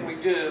everything we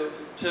do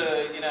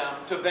to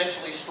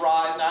eventually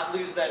strive, not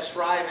lose that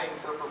striving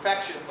for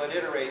perfection, but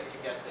iterate to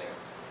get there,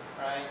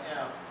 right?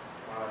 Yeah.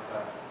 I like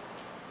that.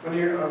 When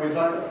we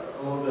talked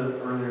a little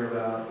bit earlier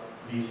about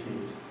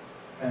VCs,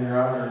 and you're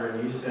out there,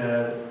 and you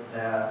said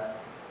that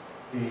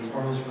you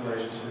form this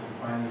relationship, you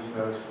find these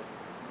folks,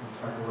 and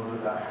talk a little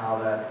bit about how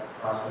that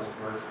process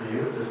worked for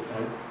you at this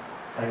point,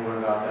 how you went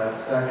about that.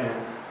 Second,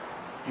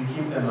 you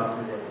keep them up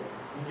to date.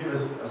 Can you give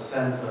us a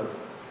sense of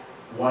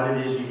what it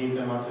is you keep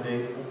them up to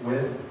date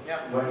with,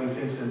 what you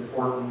think is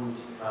important,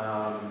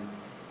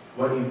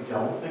 what you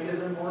don't think is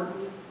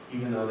important,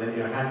 even though they,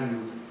 how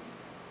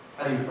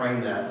do you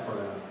frame that for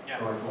them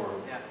going forward?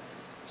 Yeah.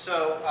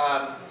 So,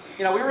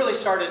 we really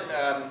started,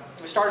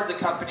 we started the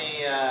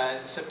company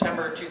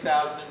September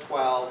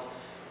 2012.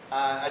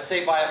 I'd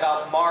say by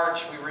about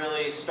March, we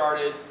really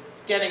started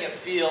getting a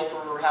feel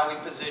for how we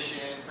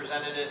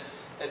presented it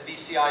at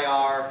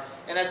VCIR.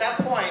 And at that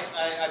point,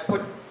 I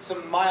put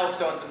some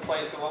milestones in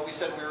place of what we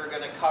said we were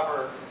going to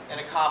cover and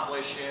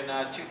accomplish in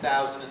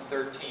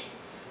 2013.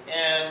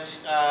 And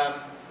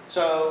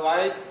so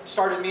I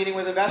started meeting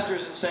with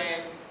investors and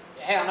saying,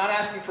 hey, I'm not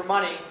asking for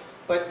money,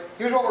 but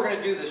here's what we're going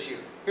to do this year.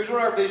 Here's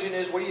what our vision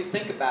is. What do you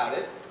think about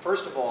it,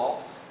 first of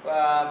all?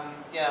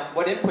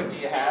 What input do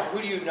you have? Who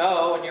do you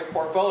know in your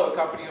portfolio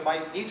company who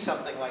might need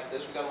something like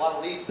this? We've got a lot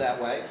of leads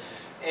that way.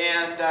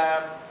 And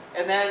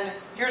then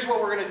here's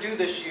what we're going to do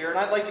this year, and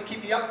I'd like to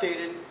keep you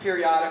updated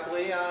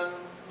periodically on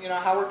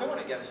how we're doing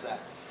against that.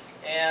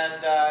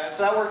 And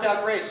so that worked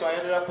out great. So I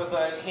ended up with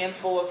a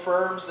handful of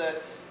firms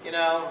that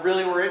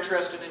really were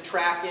interested in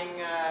tracking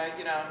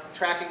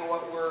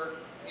what we're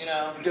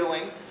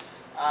doing,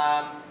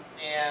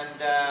 and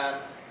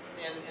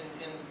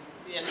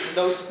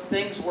those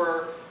things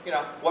were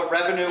what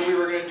revenue we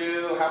were going to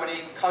do, how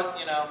many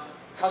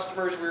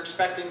customers we were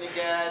expecting to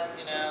get,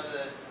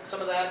 some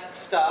of that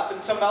stuff,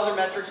 and some other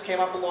metrics came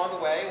up along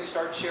the way, and we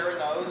started sharing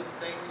those and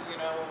things we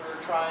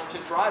were trying to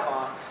drive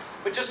on,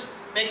 but just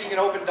making an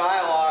open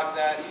dialogue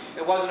that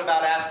it wasn't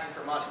about asking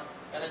for money.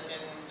 And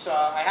so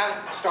I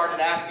haven't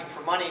started asking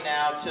for money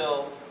now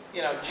till,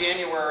 you know,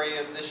 January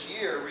of this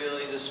year,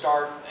 really, to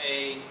start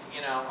a,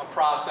 you know, a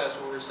process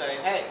where we're saying,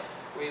 hey,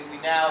 we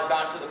now have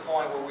gotten to the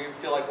point where we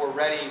feel like we're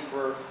ready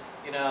for,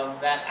 you know,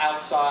 that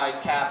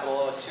outside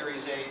capital, a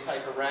Series A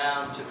type of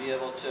round, to be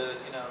able to,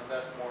 you know,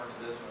 invest more in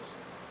the business.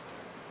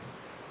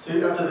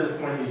 So up to this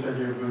point, you said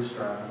you're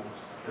bootstrapping.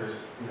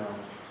 There's, you know,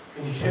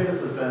 can you give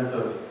us a sense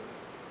of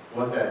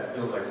what that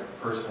feels like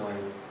personally?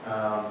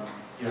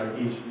 You know,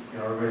 each, you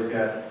know, everybody's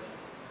got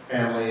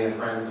family and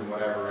friends and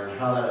whatever, and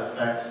how that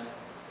affects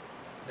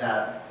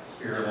that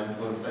sphere of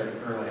influence that you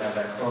currently have,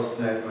 that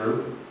close-knit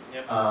group.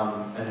 Yep.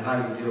 And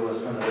how you deal with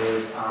some of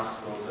those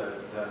obstacles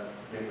that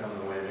may come in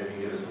the way.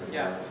 Maybe give us some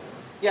examples.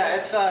 Yeah,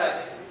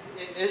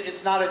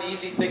 it's not an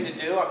easy thing to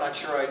do. I'm not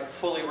sure I'd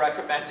fully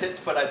recommend it,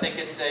 but I think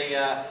it's a,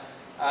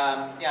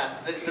 yeah,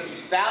 the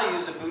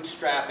values of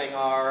bootstrapping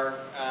are,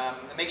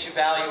 it makes you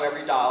value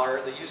every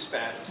dollar that you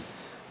spend.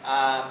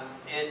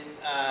 It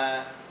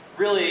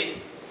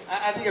really,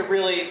 I think it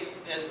really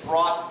has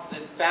brought the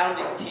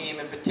founding team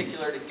in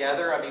particular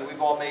together. I mean,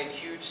 we've all made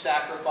huge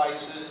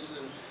sacrifices,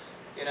 and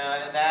you know,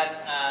 and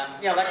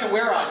that you know, that can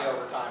wear on you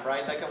over time,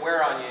 right? That can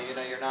wear on you. You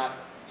know, you're not,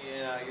 you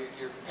know,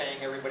 you're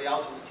paying everybody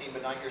else in the team,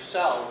 but not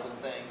yourselves and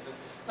things. And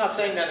I'm not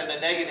saying that in a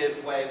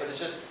negative way, but it's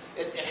just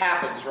it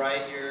happens,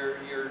 right?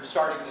 You're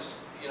starting to,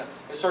 you know,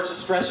 it starts to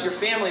stress your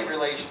family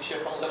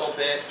relationship a little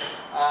bit,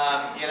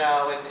 you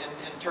know,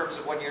 in terms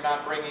of when you're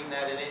not bringing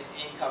that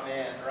income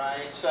in,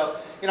 right? So,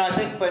 you know, I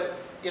think, but,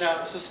 you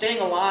know, so staying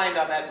aligned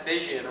on that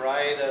vision,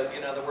 right, of,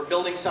 you know, that we're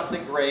building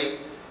something great.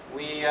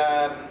 We,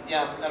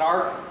 yeah, and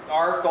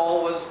our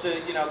goal was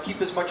to, you know,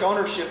 keep as much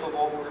ownership of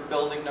what we were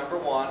building, number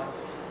one,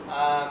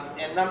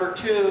 and number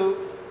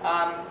two,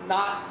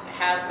 not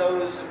have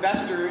those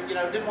investors, you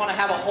know, didn't want to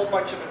have a whole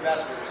bunch of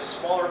investors, a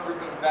smaller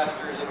group of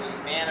investors that was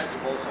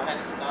manageable, so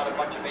hence not a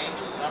bunch of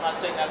angels. And I'm not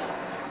saying that's,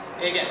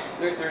 again,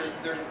 there's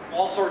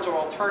all sorts of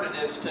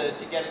alternatives to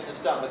getting this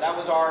done, but that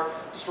was our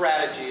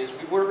strategy, is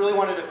we really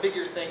wanted to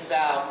figure things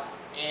out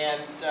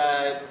and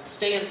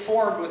stay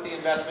informed with the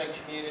investment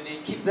community,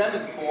 keep them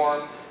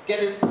informed,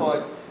 get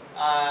input,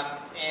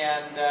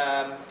 and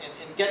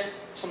get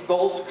some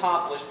goals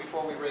accomplished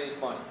before we raised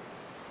money.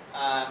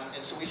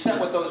 And so we set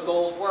what those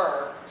goals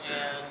were,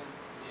 and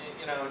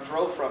you know,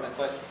 drove from it.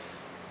 But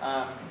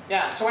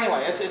yeah, so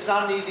anyway, it's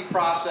not an easy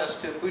process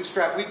to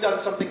bootstrap. We've done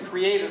something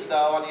creative,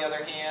 though. On the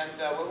other hand,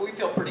 we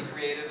feel pretty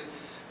creative.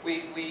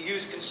 We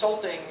use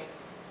consulting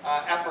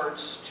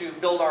efforts to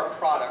build our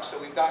products.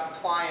 So we've gotten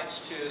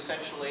clients to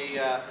essentially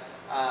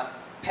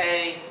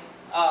pay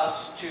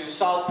us to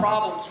solve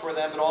problems for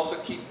them, but also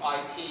keep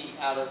IP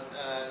out of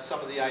some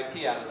of the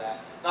IP out of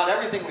that. Not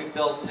everything we've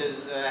built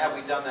have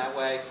we done that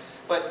way.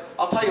 But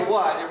I'll tell you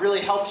what, it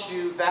really helps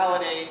you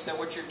validate that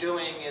what you're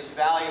doing is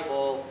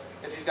valuable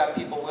if you've got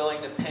people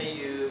willing to pay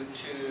you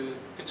to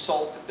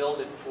consult to build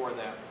it for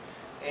them.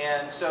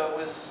 And so it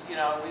was, you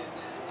know,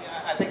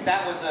 I think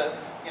that was a,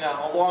 you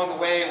know, along the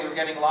way we were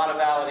getting a lot of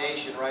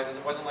validation, right?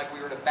 It wasn't like we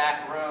were in a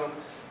back room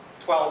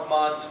 12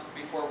 months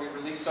before we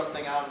released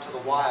something out into the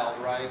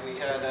wild, right? We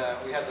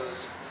had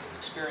those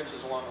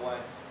experiences along the way.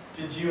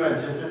 Did you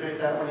anticipate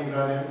that when you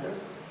got into this?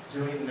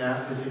 Doing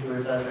that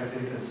particular type of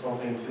activity,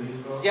 consulting to these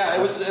folks? Yeah,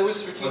 it was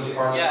strategic.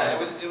 Yeah,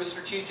 it was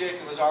strategic.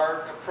 It was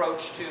our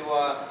approach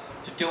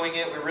to doing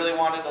it. We really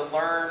wanted to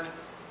learn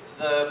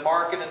the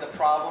market and the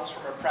problems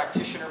from a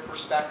practitioner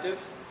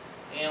perspective,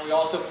 and we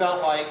also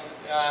felt like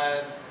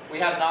we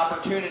had an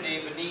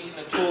opportunity. Vineet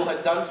and Atul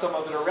had done some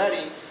of it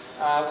already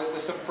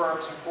with some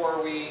firms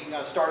before we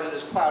started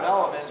as Cloud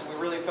Elements. We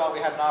really felt we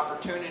had an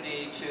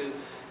opportunity to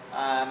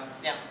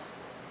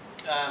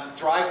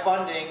drive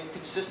funding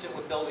consistent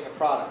with building a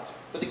product.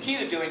 But the key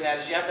to doing that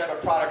is you have to have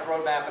a product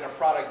roadmap and a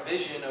product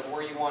vision of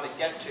where you want to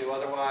get to.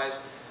 Otherwise,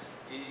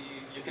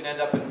 you can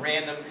end up in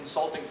random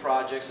consulting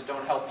projects that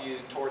don't help you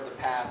toward the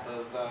path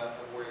of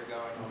where you're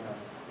going. Okay,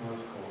 well,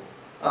 that's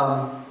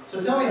cool.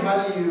 So tell me,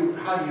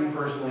 how do you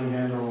personally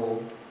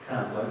handle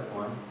conflict?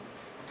 One.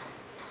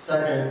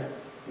 Second,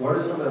 what are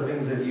some of the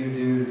things that you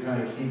do to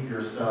kind of keep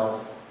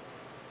yourself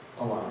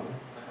aligned?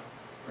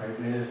 Right?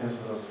 Maybe just answer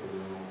those two.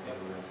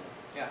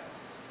 Yeah.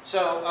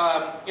 So,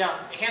 yeah,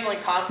 handling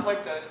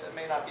conflict, it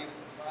may not be,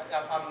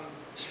 I'm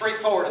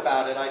straightforward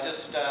about it. I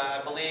just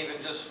believe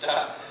in just,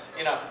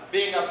 you know,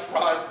 being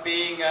upfront,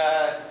 being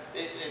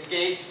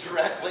engaged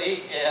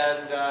directly,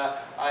 and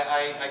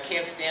I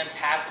can't stand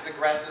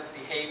passive-aggressive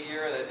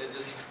behavior. It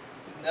just,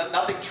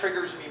 nothing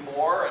triggers me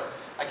more, and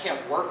I can't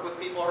work with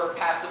people who are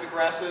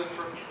passive-aggressive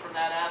from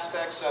that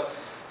aspect. So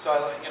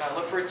I, you know, I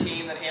look for a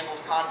team that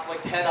handles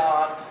conflict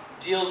head-on,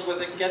 deals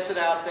with it, gets it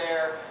out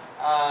there.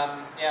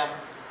 Yeah,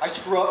 I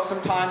screw up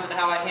sometimes in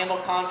how I handle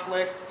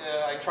conflict.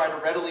 I try to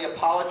readily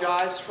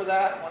apologize for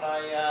that when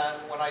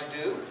I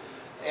do.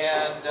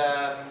 And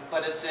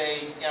but it's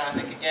a, you know, I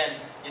think again,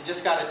 you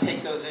just got to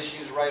take those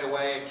issues right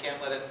away and can't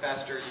let it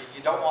fester.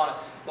 You don't want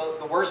to.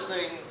 The worst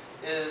thing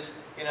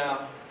is, you know,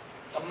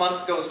 a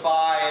month goes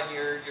by and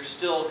you're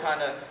still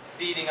kind of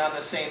beating on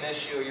the same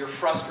issue. You're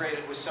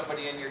frustrated with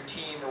somebody in your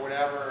team or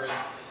whatever,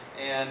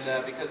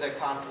 and because that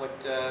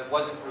conflict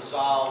wasn't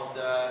resolved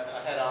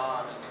head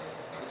on.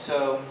 And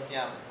so,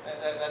 yeah,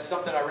 that's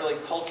something I really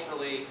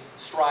culturally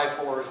strive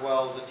for as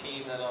well as a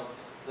team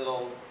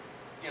that'll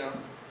you know,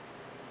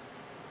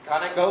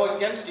 kind of go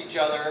against each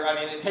other. I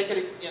mean, take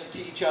it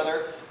to each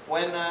other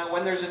when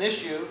there's an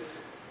issue.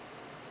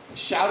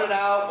 Shout it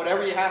out,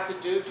 whatever you have to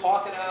do,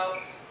 talk it out,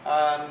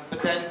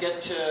 but then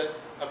get to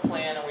a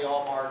plan, and we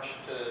all march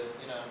to,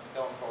 you know,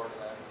 going forward to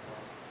that.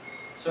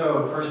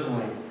 So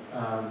personally,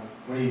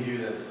 what do you do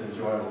that's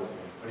enjoyable to you?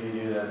 What do you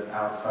do that's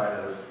outside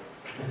of,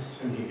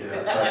 soon you get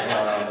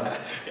outside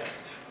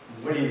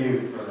what do you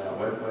do for that?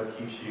 What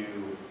keeps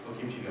you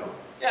going?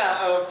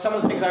 Yeah, some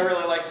of the things I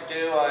really like to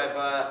do, I've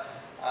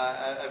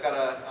got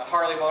a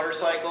Harley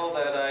motorcycle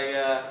that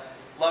I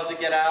love to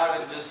get out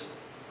and just,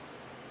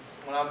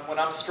 when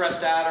I'm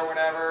stressed out or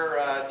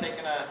whatever,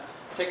 taking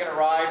a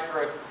ride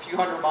for a few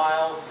hundred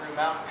miles through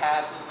mountain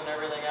passes and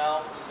everything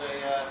else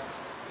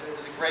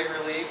is a great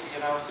relief.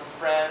 You know, some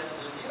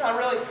friends, and you know,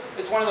 really,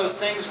 it's one of those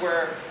things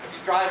where if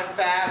you're driving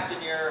fast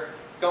and you're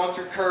going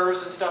through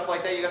curves and stuff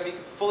like that, you got to be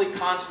fully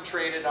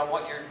concentrated on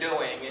what you're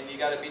doing, and you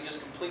got to be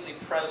just completely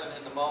present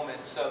in the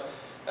moment. So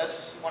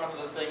that's one of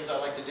the things I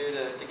like to do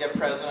to get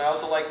present. I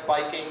also like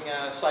biking,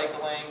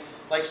 cycling,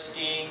 like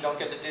skiing. Don't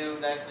get to do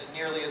that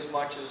nearly as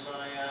much as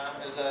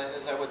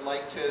I would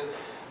like to.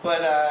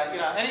 But you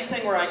know,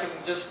 anything where I can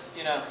just,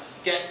 you know,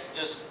 get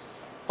just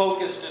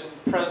focused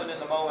and present in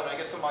the moment. I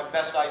get some of my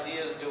best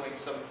ideas doing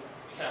some,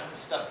 you know,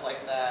 stuff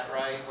like that,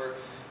 right? Where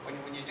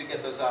when you do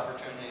get those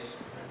opportunities.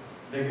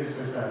 Biggest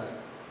success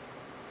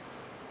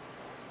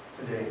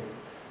today?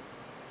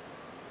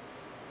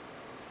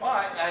 Well,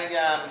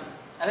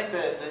 I think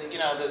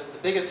the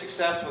biggest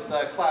success with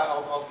cloud,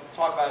 I'll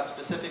talk about it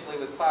specifically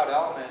with Cloud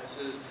Elements,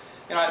 is,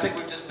 you know, I think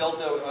we've just built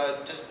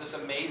just this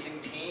amazing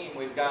team.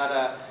 We've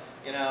got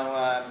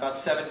about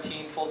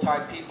 17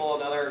 full-time people,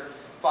 another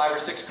 5 or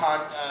 6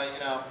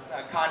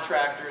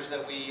 contractors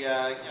that we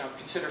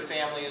consider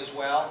family as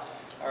well,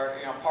 are,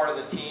 you know, part of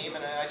the team.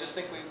 And I just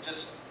think we've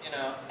just, you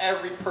know,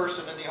 every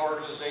person in the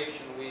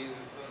organization we've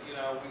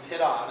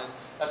hit on, and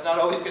that's not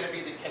always going to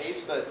be the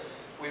case, but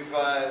we've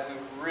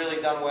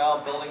really done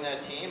well building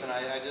that team. And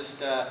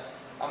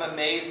I'm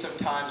amazed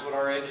sometimes what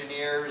our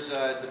engineers,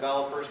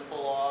 developers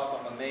pull off.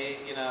 I'm amazed,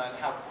 you know, and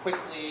how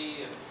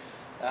quickly.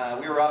 And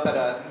we were up at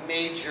a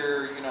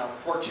major, you know,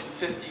 Fortune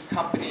 50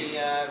 company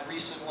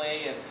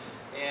recently,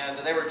 and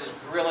they were just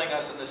grilling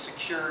us in the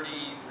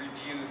security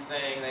review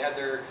thing. They had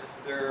their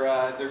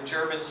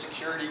German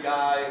security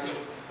guy.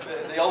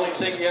 The only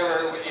thing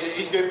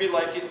he'd give me,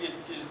 like, he'd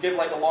give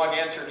like a long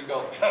answer, and he'd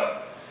go,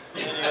 huh.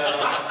 And,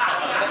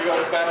 you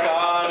go back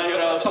on, you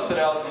know, something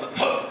else,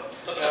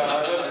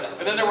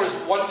 and then there was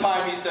one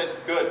time he said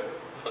good,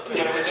 and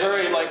it was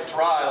very like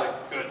dry,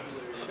 like good.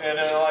 And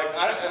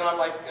I'm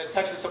like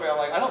texting somebody. I'm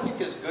like, I don't think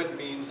his good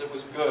means it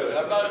was good.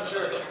 I'm not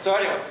sure. So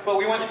anyway, but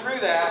we went through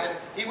that, and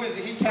he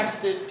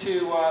texted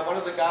to one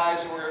of the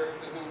guys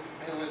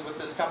who was with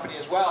this company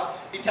as well.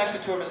 He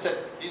texted to him and said,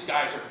 "These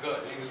guys are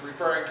good." And he was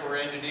referring to our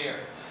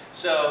engineer.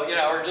 So, you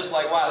know, we're just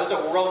like, wow, this is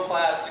a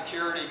world-class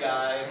security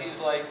guy, and he's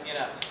like,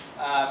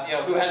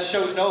 who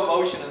shows no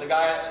emotion. And the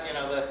guy, you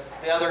know,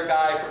 the other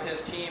guy from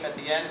his team at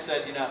the end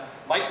said, you know,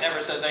 Mike never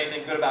says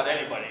anything good about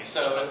anybody.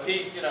 So if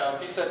he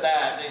said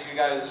that, then you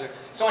guys are.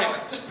 So anyway,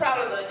 just proud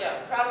of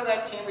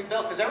that team we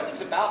built, because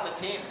everything's about the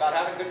team, about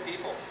having good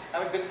people,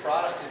 having good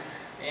product,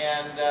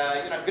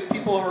 and good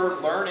people who are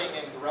learning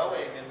and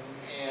growing,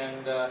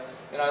 and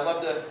I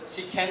love to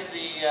see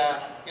Kenzie.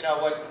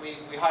 What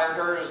we hired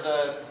her as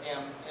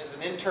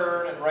an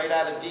intern and right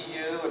out of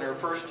DU in her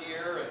first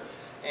year,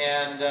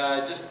 and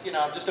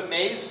just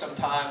amazed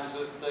sometimes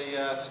at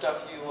the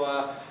stuff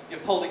you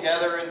pull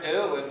together and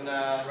do. And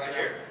right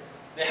here.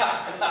 Yeah,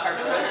 our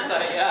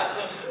website. Yeah.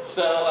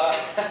 So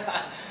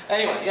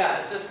anyway, yeah,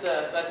 it's just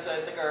that's,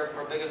 I think,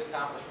 our biggest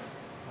accomplishment.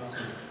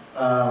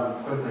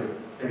 Awesome. Quickly,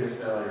 biggest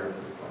failure at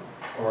this point,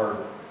 or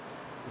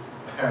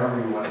however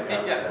you want to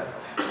count that.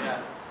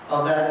 Yeah.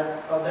 Of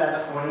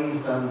that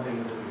 20-some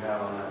things that we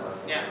have on that list,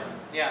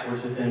 Yeah.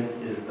 which you think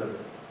is the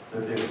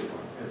biggest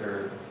one, if there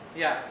is?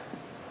 Yeah.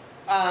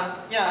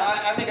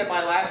 I think at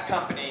my last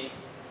company,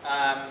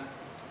 I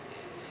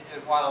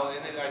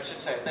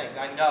should say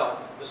I know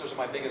this was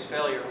my biggest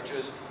failure, which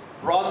was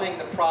broadening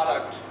the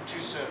product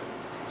too soon.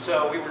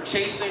 So we were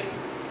chasing.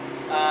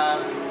 I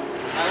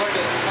learned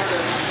to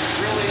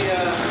really.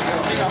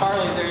 Speaking of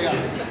Harleys, there you go.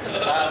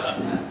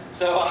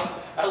 So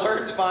I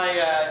learned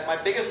my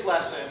biggest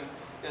lesson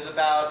is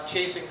about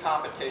chasing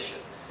competition.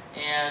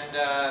 And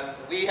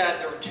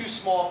there were 2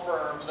 small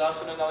firms,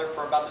 us and another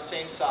firm about the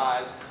same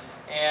size,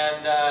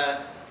 and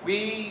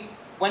we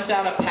went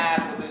down a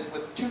path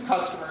with 2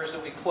 customers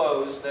that we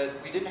closed that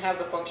we didn't have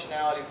the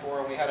functionality for,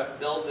 and we had to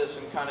build this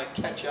and kind of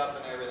catch up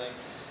and everything.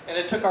 And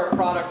it took our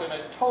product in a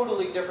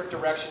totally different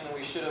direction than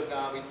we should have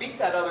gone. We beat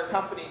that other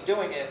company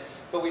doing it,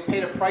 but we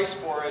paid a price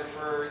for it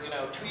for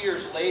 2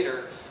 years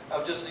later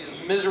of just these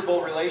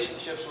miserable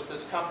relationships with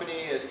this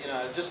company. And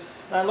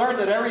I learned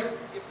that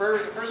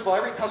first of all,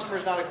 every customer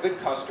is not a good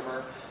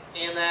customer,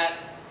 and that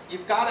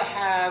you've got to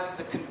have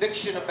the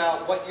conviction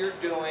about what you're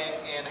doing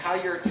and how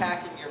you're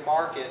attacking your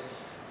market.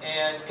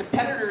 And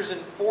competitors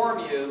inform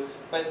you,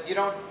 but you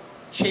don't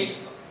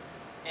chase them.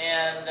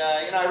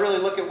 And you know, I really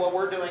look at what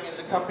we're doing as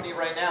a company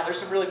right now. There's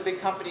some really big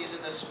companies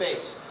in this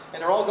space,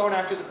 and they're all going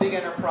after the big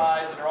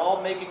enterprise, and they're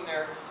all making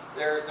their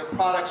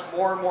products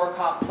more and more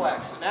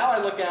complex. And now I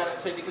look at it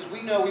and say, because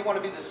we know we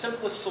want to be the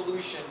simplest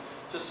solution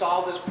to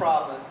solve this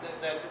problem,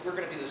 that we're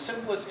going to be the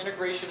simplest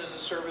integration as a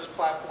service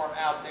platform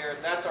out there.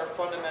 That's our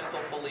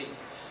fundamental belief.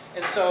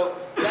 And so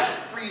that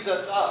frees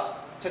us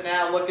up to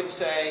now look and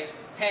say,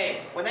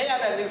 hey, when they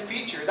add that new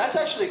feature, that's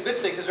actually a good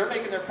thing because they're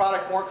making their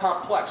product more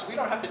complex. We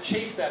don't have to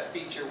chase that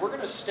feature. We're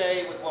going to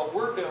stay with what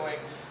we're doing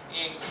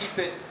and keep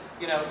it,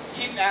 you know,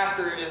 keep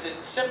after it. Is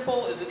it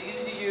simple? Is it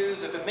easy to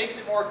use? If it makes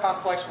it more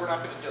complex, we're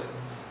not going to do it.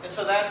 And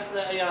so that's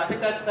the, you know, I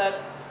think that's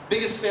that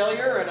biggest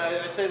failure, and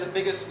I'd say the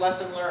biggest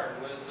lesson learned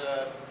was,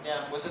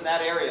 was in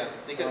that area.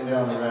 Because, Going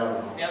down the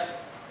rabbit hole.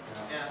 Yep.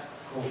 Yeah.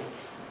 Cool.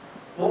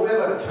 Well, we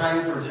have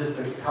time for just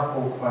a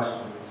couple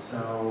questions.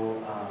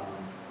 So,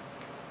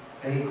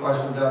 any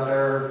questions out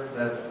there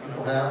that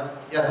people have?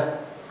 Yes?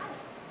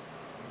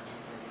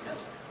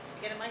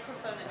 Get a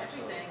microphone and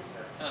everything.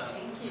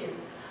 Thank you.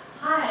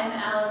 Hi, I'm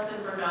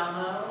Allison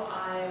Bergamo.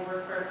 I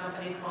work for a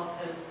company called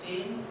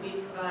Hosting. We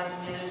provide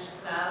managed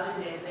cloud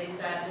and database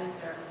admin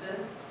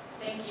services.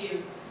 Thank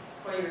you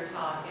for your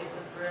talk. It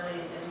was really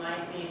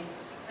enlightening.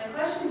 My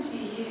question to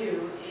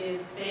you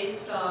is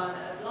based on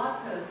a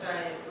blog post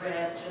I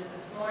read just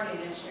this morning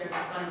and shared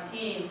with my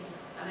team.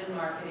 I'm in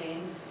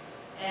marketing.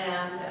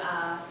 And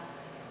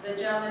the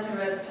gentleman who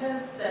read the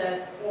post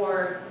said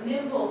for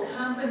nimble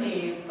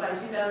companies by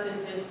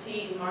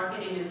 2015,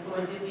 marketing is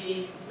going to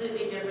be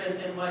completely different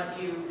than what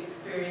you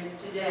experience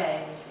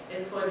today.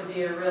 It's going to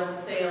be a real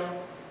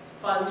sales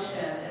function,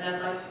 and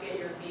I'd like to get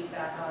your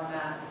feedback on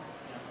that.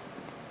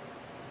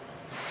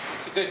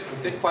 It's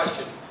a good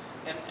question.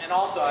 And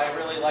also, I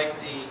really like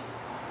the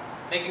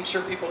making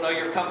sure people know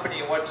your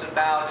company and what it's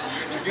about and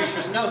you introduce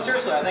yourself. No,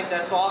 seriously, I think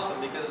that's awesome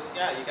because,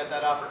 yeah, you got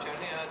that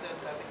opportunity. I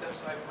think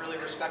that's, I really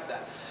respect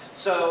that.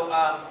 So,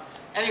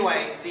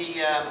 anyway,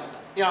 you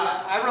know,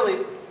 I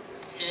really,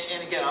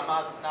 and again, I'm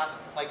not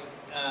like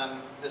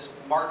this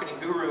marketing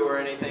guru or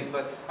anything,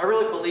 but I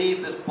really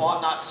believe this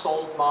bought not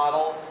sold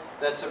model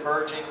that's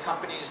emerging.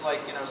 Companies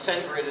like, you know,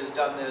 SendGrid has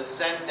done this,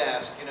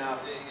 Zendesk, you know,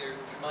 if you're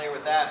familiar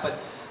with that, but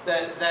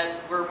that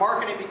where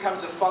marketing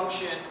becomes a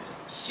function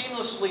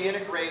seamlessly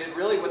integrated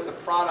really with the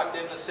product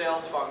in the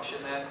sales function,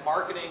 that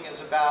marketing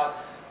is about,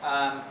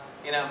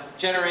 you know,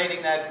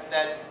 generating that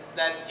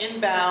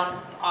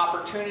inbound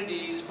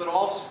opportunities, but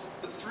also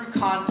through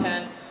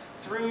content,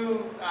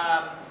 through,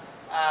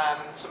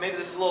 so maybe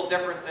this is a little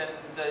different than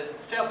the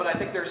sale, but I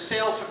think there's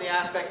sales from the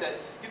aspect that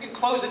you can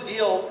close a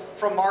deal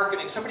from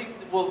marketing. Somebody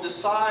will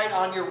decide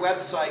on your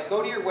website,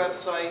 go to your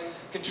website,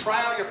 can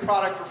try out your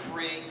product for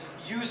free,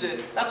 use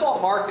it. That's all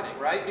marketing,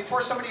 right?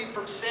 Before somebody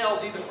from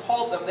sales even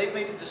called them, they've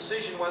made the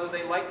decision whether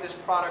they like this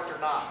product or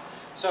not.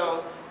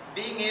 So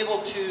being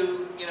able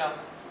to, you know,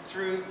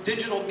 through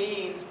digital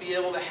means, be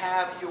able to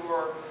have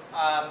your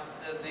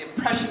the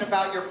impression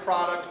about your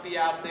product be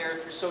out there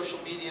through social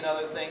media and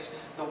other things.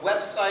 The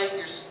website,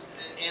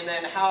 and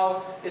then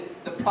how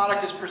the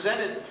product is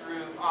presented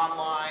through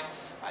online.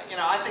 You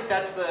know, I think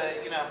that's the,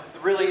 you know,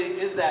 really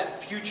is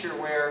that future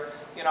where,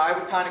 you know, I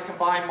would kind of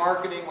combine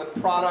marketing with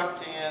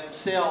product and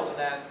sales in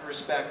that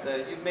respect.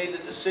 That you've made the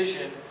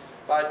decision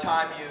by the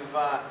time you've,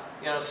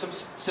 you know, some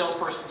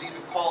salesperson's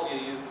even called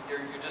you.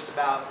 You're just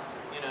about,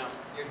 you know,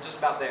 you're just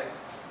about there.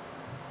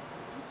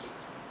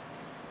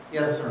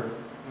 Yes, sir.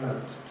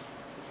 Want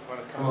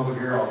to come over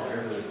here? I'll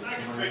hear this. I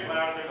can speak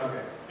loudly.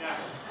 Okay. Yeah.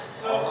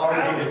 So I'll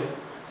repeat it.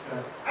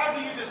 how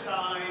do you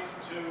decide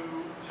to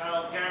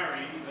tell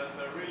Gary that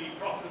the really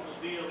profitable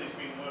deal he's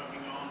been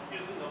working on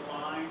isn't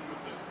aligned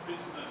with the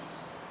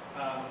business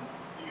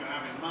you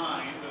have in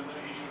mind, and that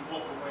he should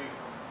walk away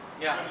from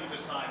it? Yeah. How do you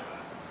decide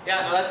that?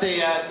 Yeah, no,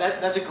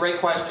 that's a great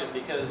question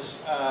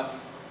because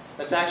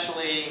that's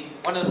actually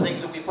one of the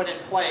things that we put in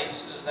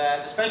place is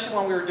that, especially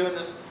when we were doing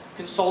this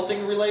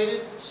consulting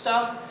related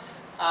stuff,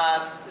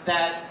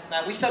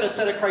 that we set a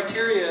set of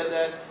criteria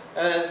that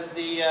as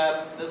the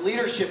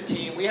leadership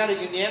team, we had to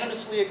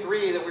unanimously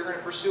agree that we were going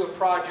to pursue a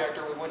project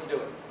or we wouldn't do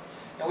it.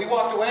 And we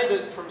walked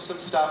away from some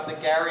stuff that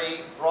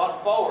Gary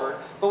brought forward,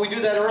 but we do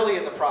that early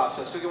in the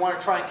process. So you want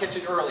to try and catch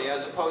it early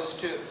as opposed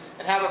to,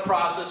 and have a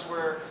process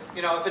where,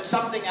 you know, if it's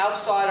something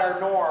outside our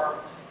norm,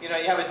 you know,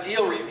 you have a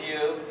deal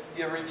review,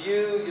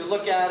 you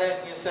look at it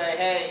and you say,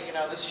 hey, you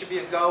know, this should be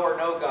a go or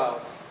no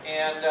go.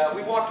 And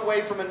we walked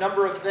away from a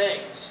number of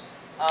things.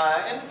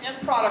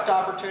 And product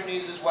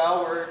opportunities as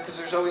well, because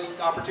there's always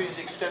opportunities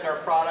to extend our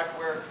product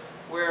where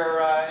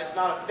it's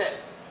not a fit.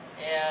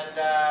 And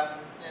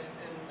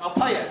I'll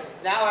tell you,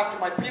 now after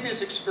my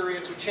previous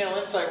experience with Channel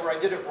Insight where I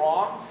did it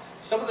wrong,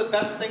 some of the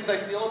best things I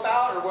feel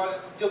about or what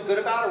I feel good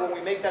about are when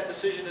we make that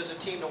decision as a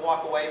team to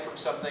walk away from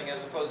something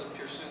as opposed to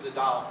pursue the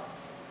dollar,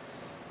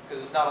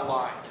 because it's not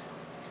aligned.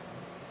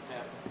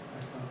 Yeah.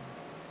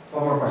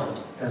 One more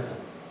question. Yes.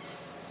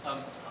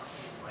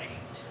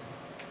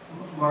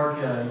 Mark,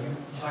 you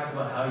talked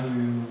about how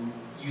you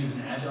use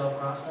an agile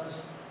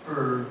process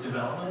for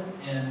development,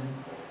 and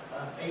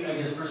I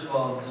guess first of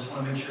all, just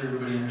want to make sure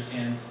everybody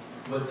understands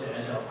what the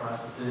agile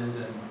process is,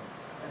 and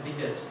I think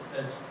that's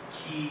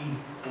key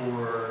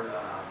for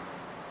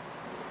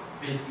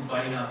basically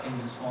biting out things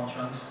in small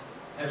chunks.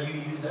 Have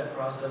you used that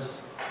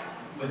process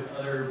with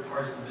other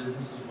parts of the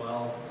business as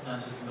well, not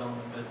just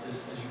development, but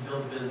just as you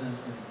build a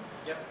business and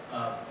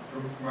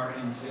for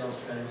marketing and sales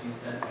strategies,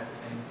 that type of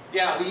thing?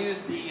 Yeah, we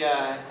use the,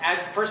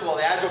 first of all,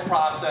 the Agile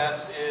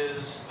process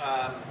is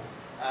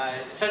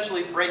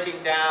essentially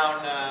breaking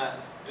down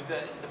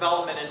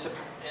development into,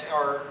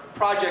 or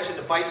projects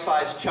into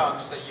bite-sized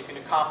chunks that you can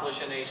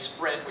accomplish in a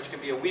sprint, which can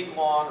be a week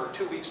long or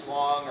 2 weeks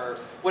long or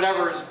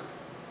whatever is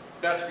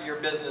best for your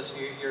business,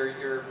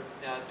 your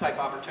type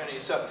opportunity.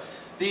 So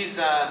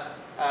these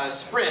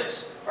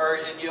sprints are,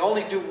 and you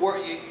only do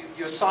work,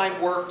 you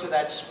assign work to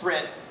that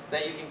sprint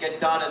that you can get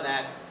done in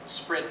that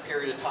sprint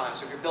period of time.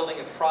 So if you're building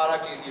a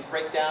product, you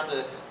break down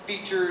the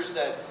features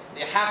that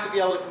you have to be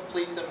able to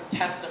complete them,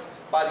 test them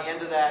by the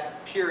end of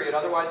that period.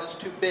 Otherwise it's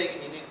too big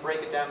and you need to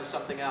break it down to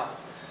something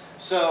else.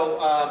 So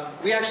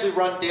we actually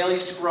run daily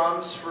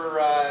scrums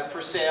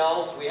for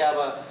sales.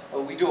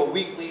 We do a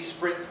weekly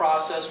sprint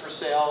process for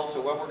sales, so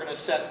what we're going to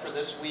set for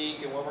this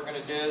week and what we're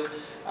going to do.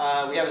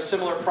 We have a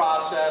similar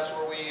process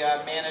where we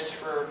manage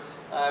for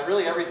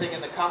really everything in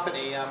the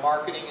company,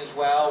 marketing as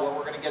well, what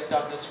we're going to get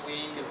done this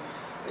week. And,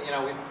 you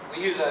know,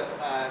 we use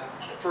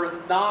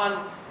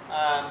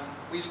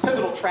we use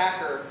Pivotal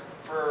Tracker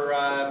for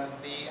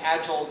the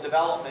Agile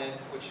development,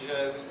 which is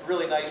a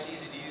really nice,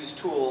 easy to use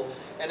tool.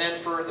 And then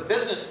for the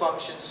business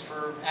functions,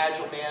 for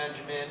Agile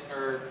management,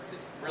 or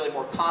it's really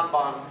more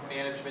Kanban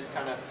management,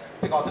 kind of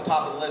pick off the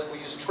top of the list, we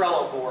use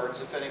Trello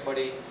boards. If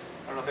anybody,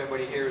 I don't know if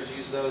anybody here has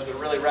used those, but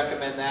really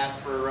recommend that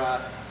for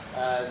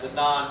the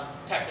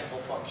non-technical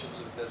functions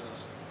of the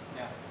business.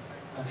 Yeah.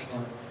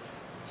 Excellent.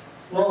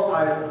 Well,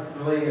 I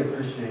really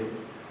appreciate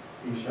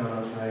you showing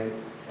up tonight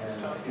and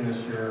giving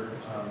us your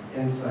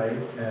insight,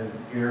 and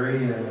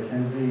Gary and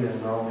Mackenzie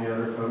and all the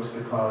other folks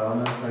that caught on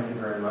us, thank you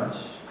very much.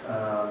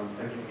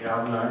 Thank you,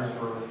 Galvanize,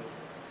 for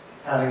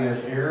having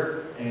us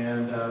here,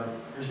 and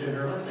appreciate it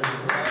very much. Thank you.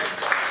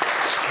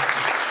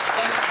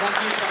 Thank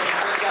you for the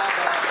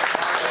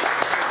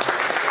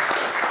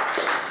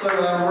So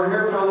we're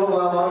here for a little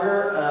while longer.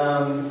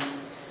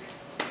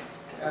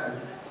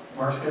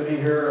 Mark's going to be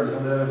here, and some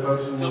of the other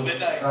folks Until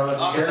midnight.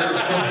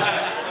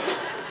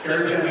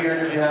 Gary's going to be here,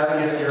 and if you haven't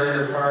get it in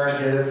your car,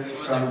 get it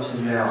from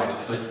now.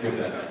 Let's do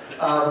that.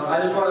 I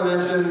just want to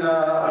mention,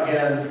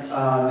 again,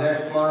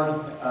 next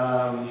month,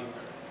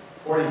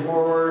 40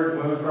 Forward,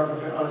 Women for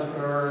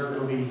Entrepreneurs,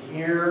 will be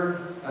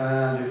here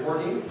on the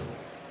 14th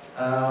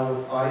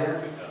with Claudia.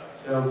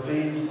 So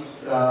please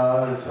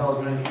tell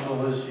as many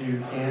people as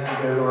you can.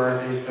 Go to our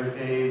Facebook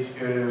page,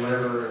 go to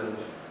whatever, and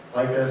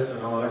like us,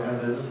 and all that kind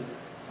of business.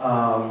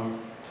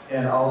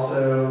 And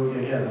also,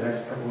 again, the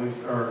next couple weeks,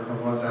 or a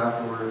couple months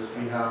afterwards,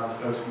 we have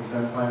folks from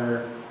Zen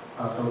Planner,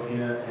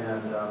 Filipina,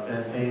 and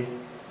Ben Pate.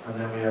 And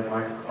then we have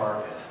Michael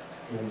Clark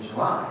in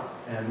July,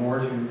 and more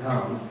to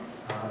come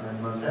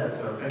in months ahead.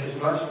 So thank you so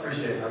much.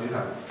 Appreciate it. Have a good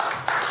time.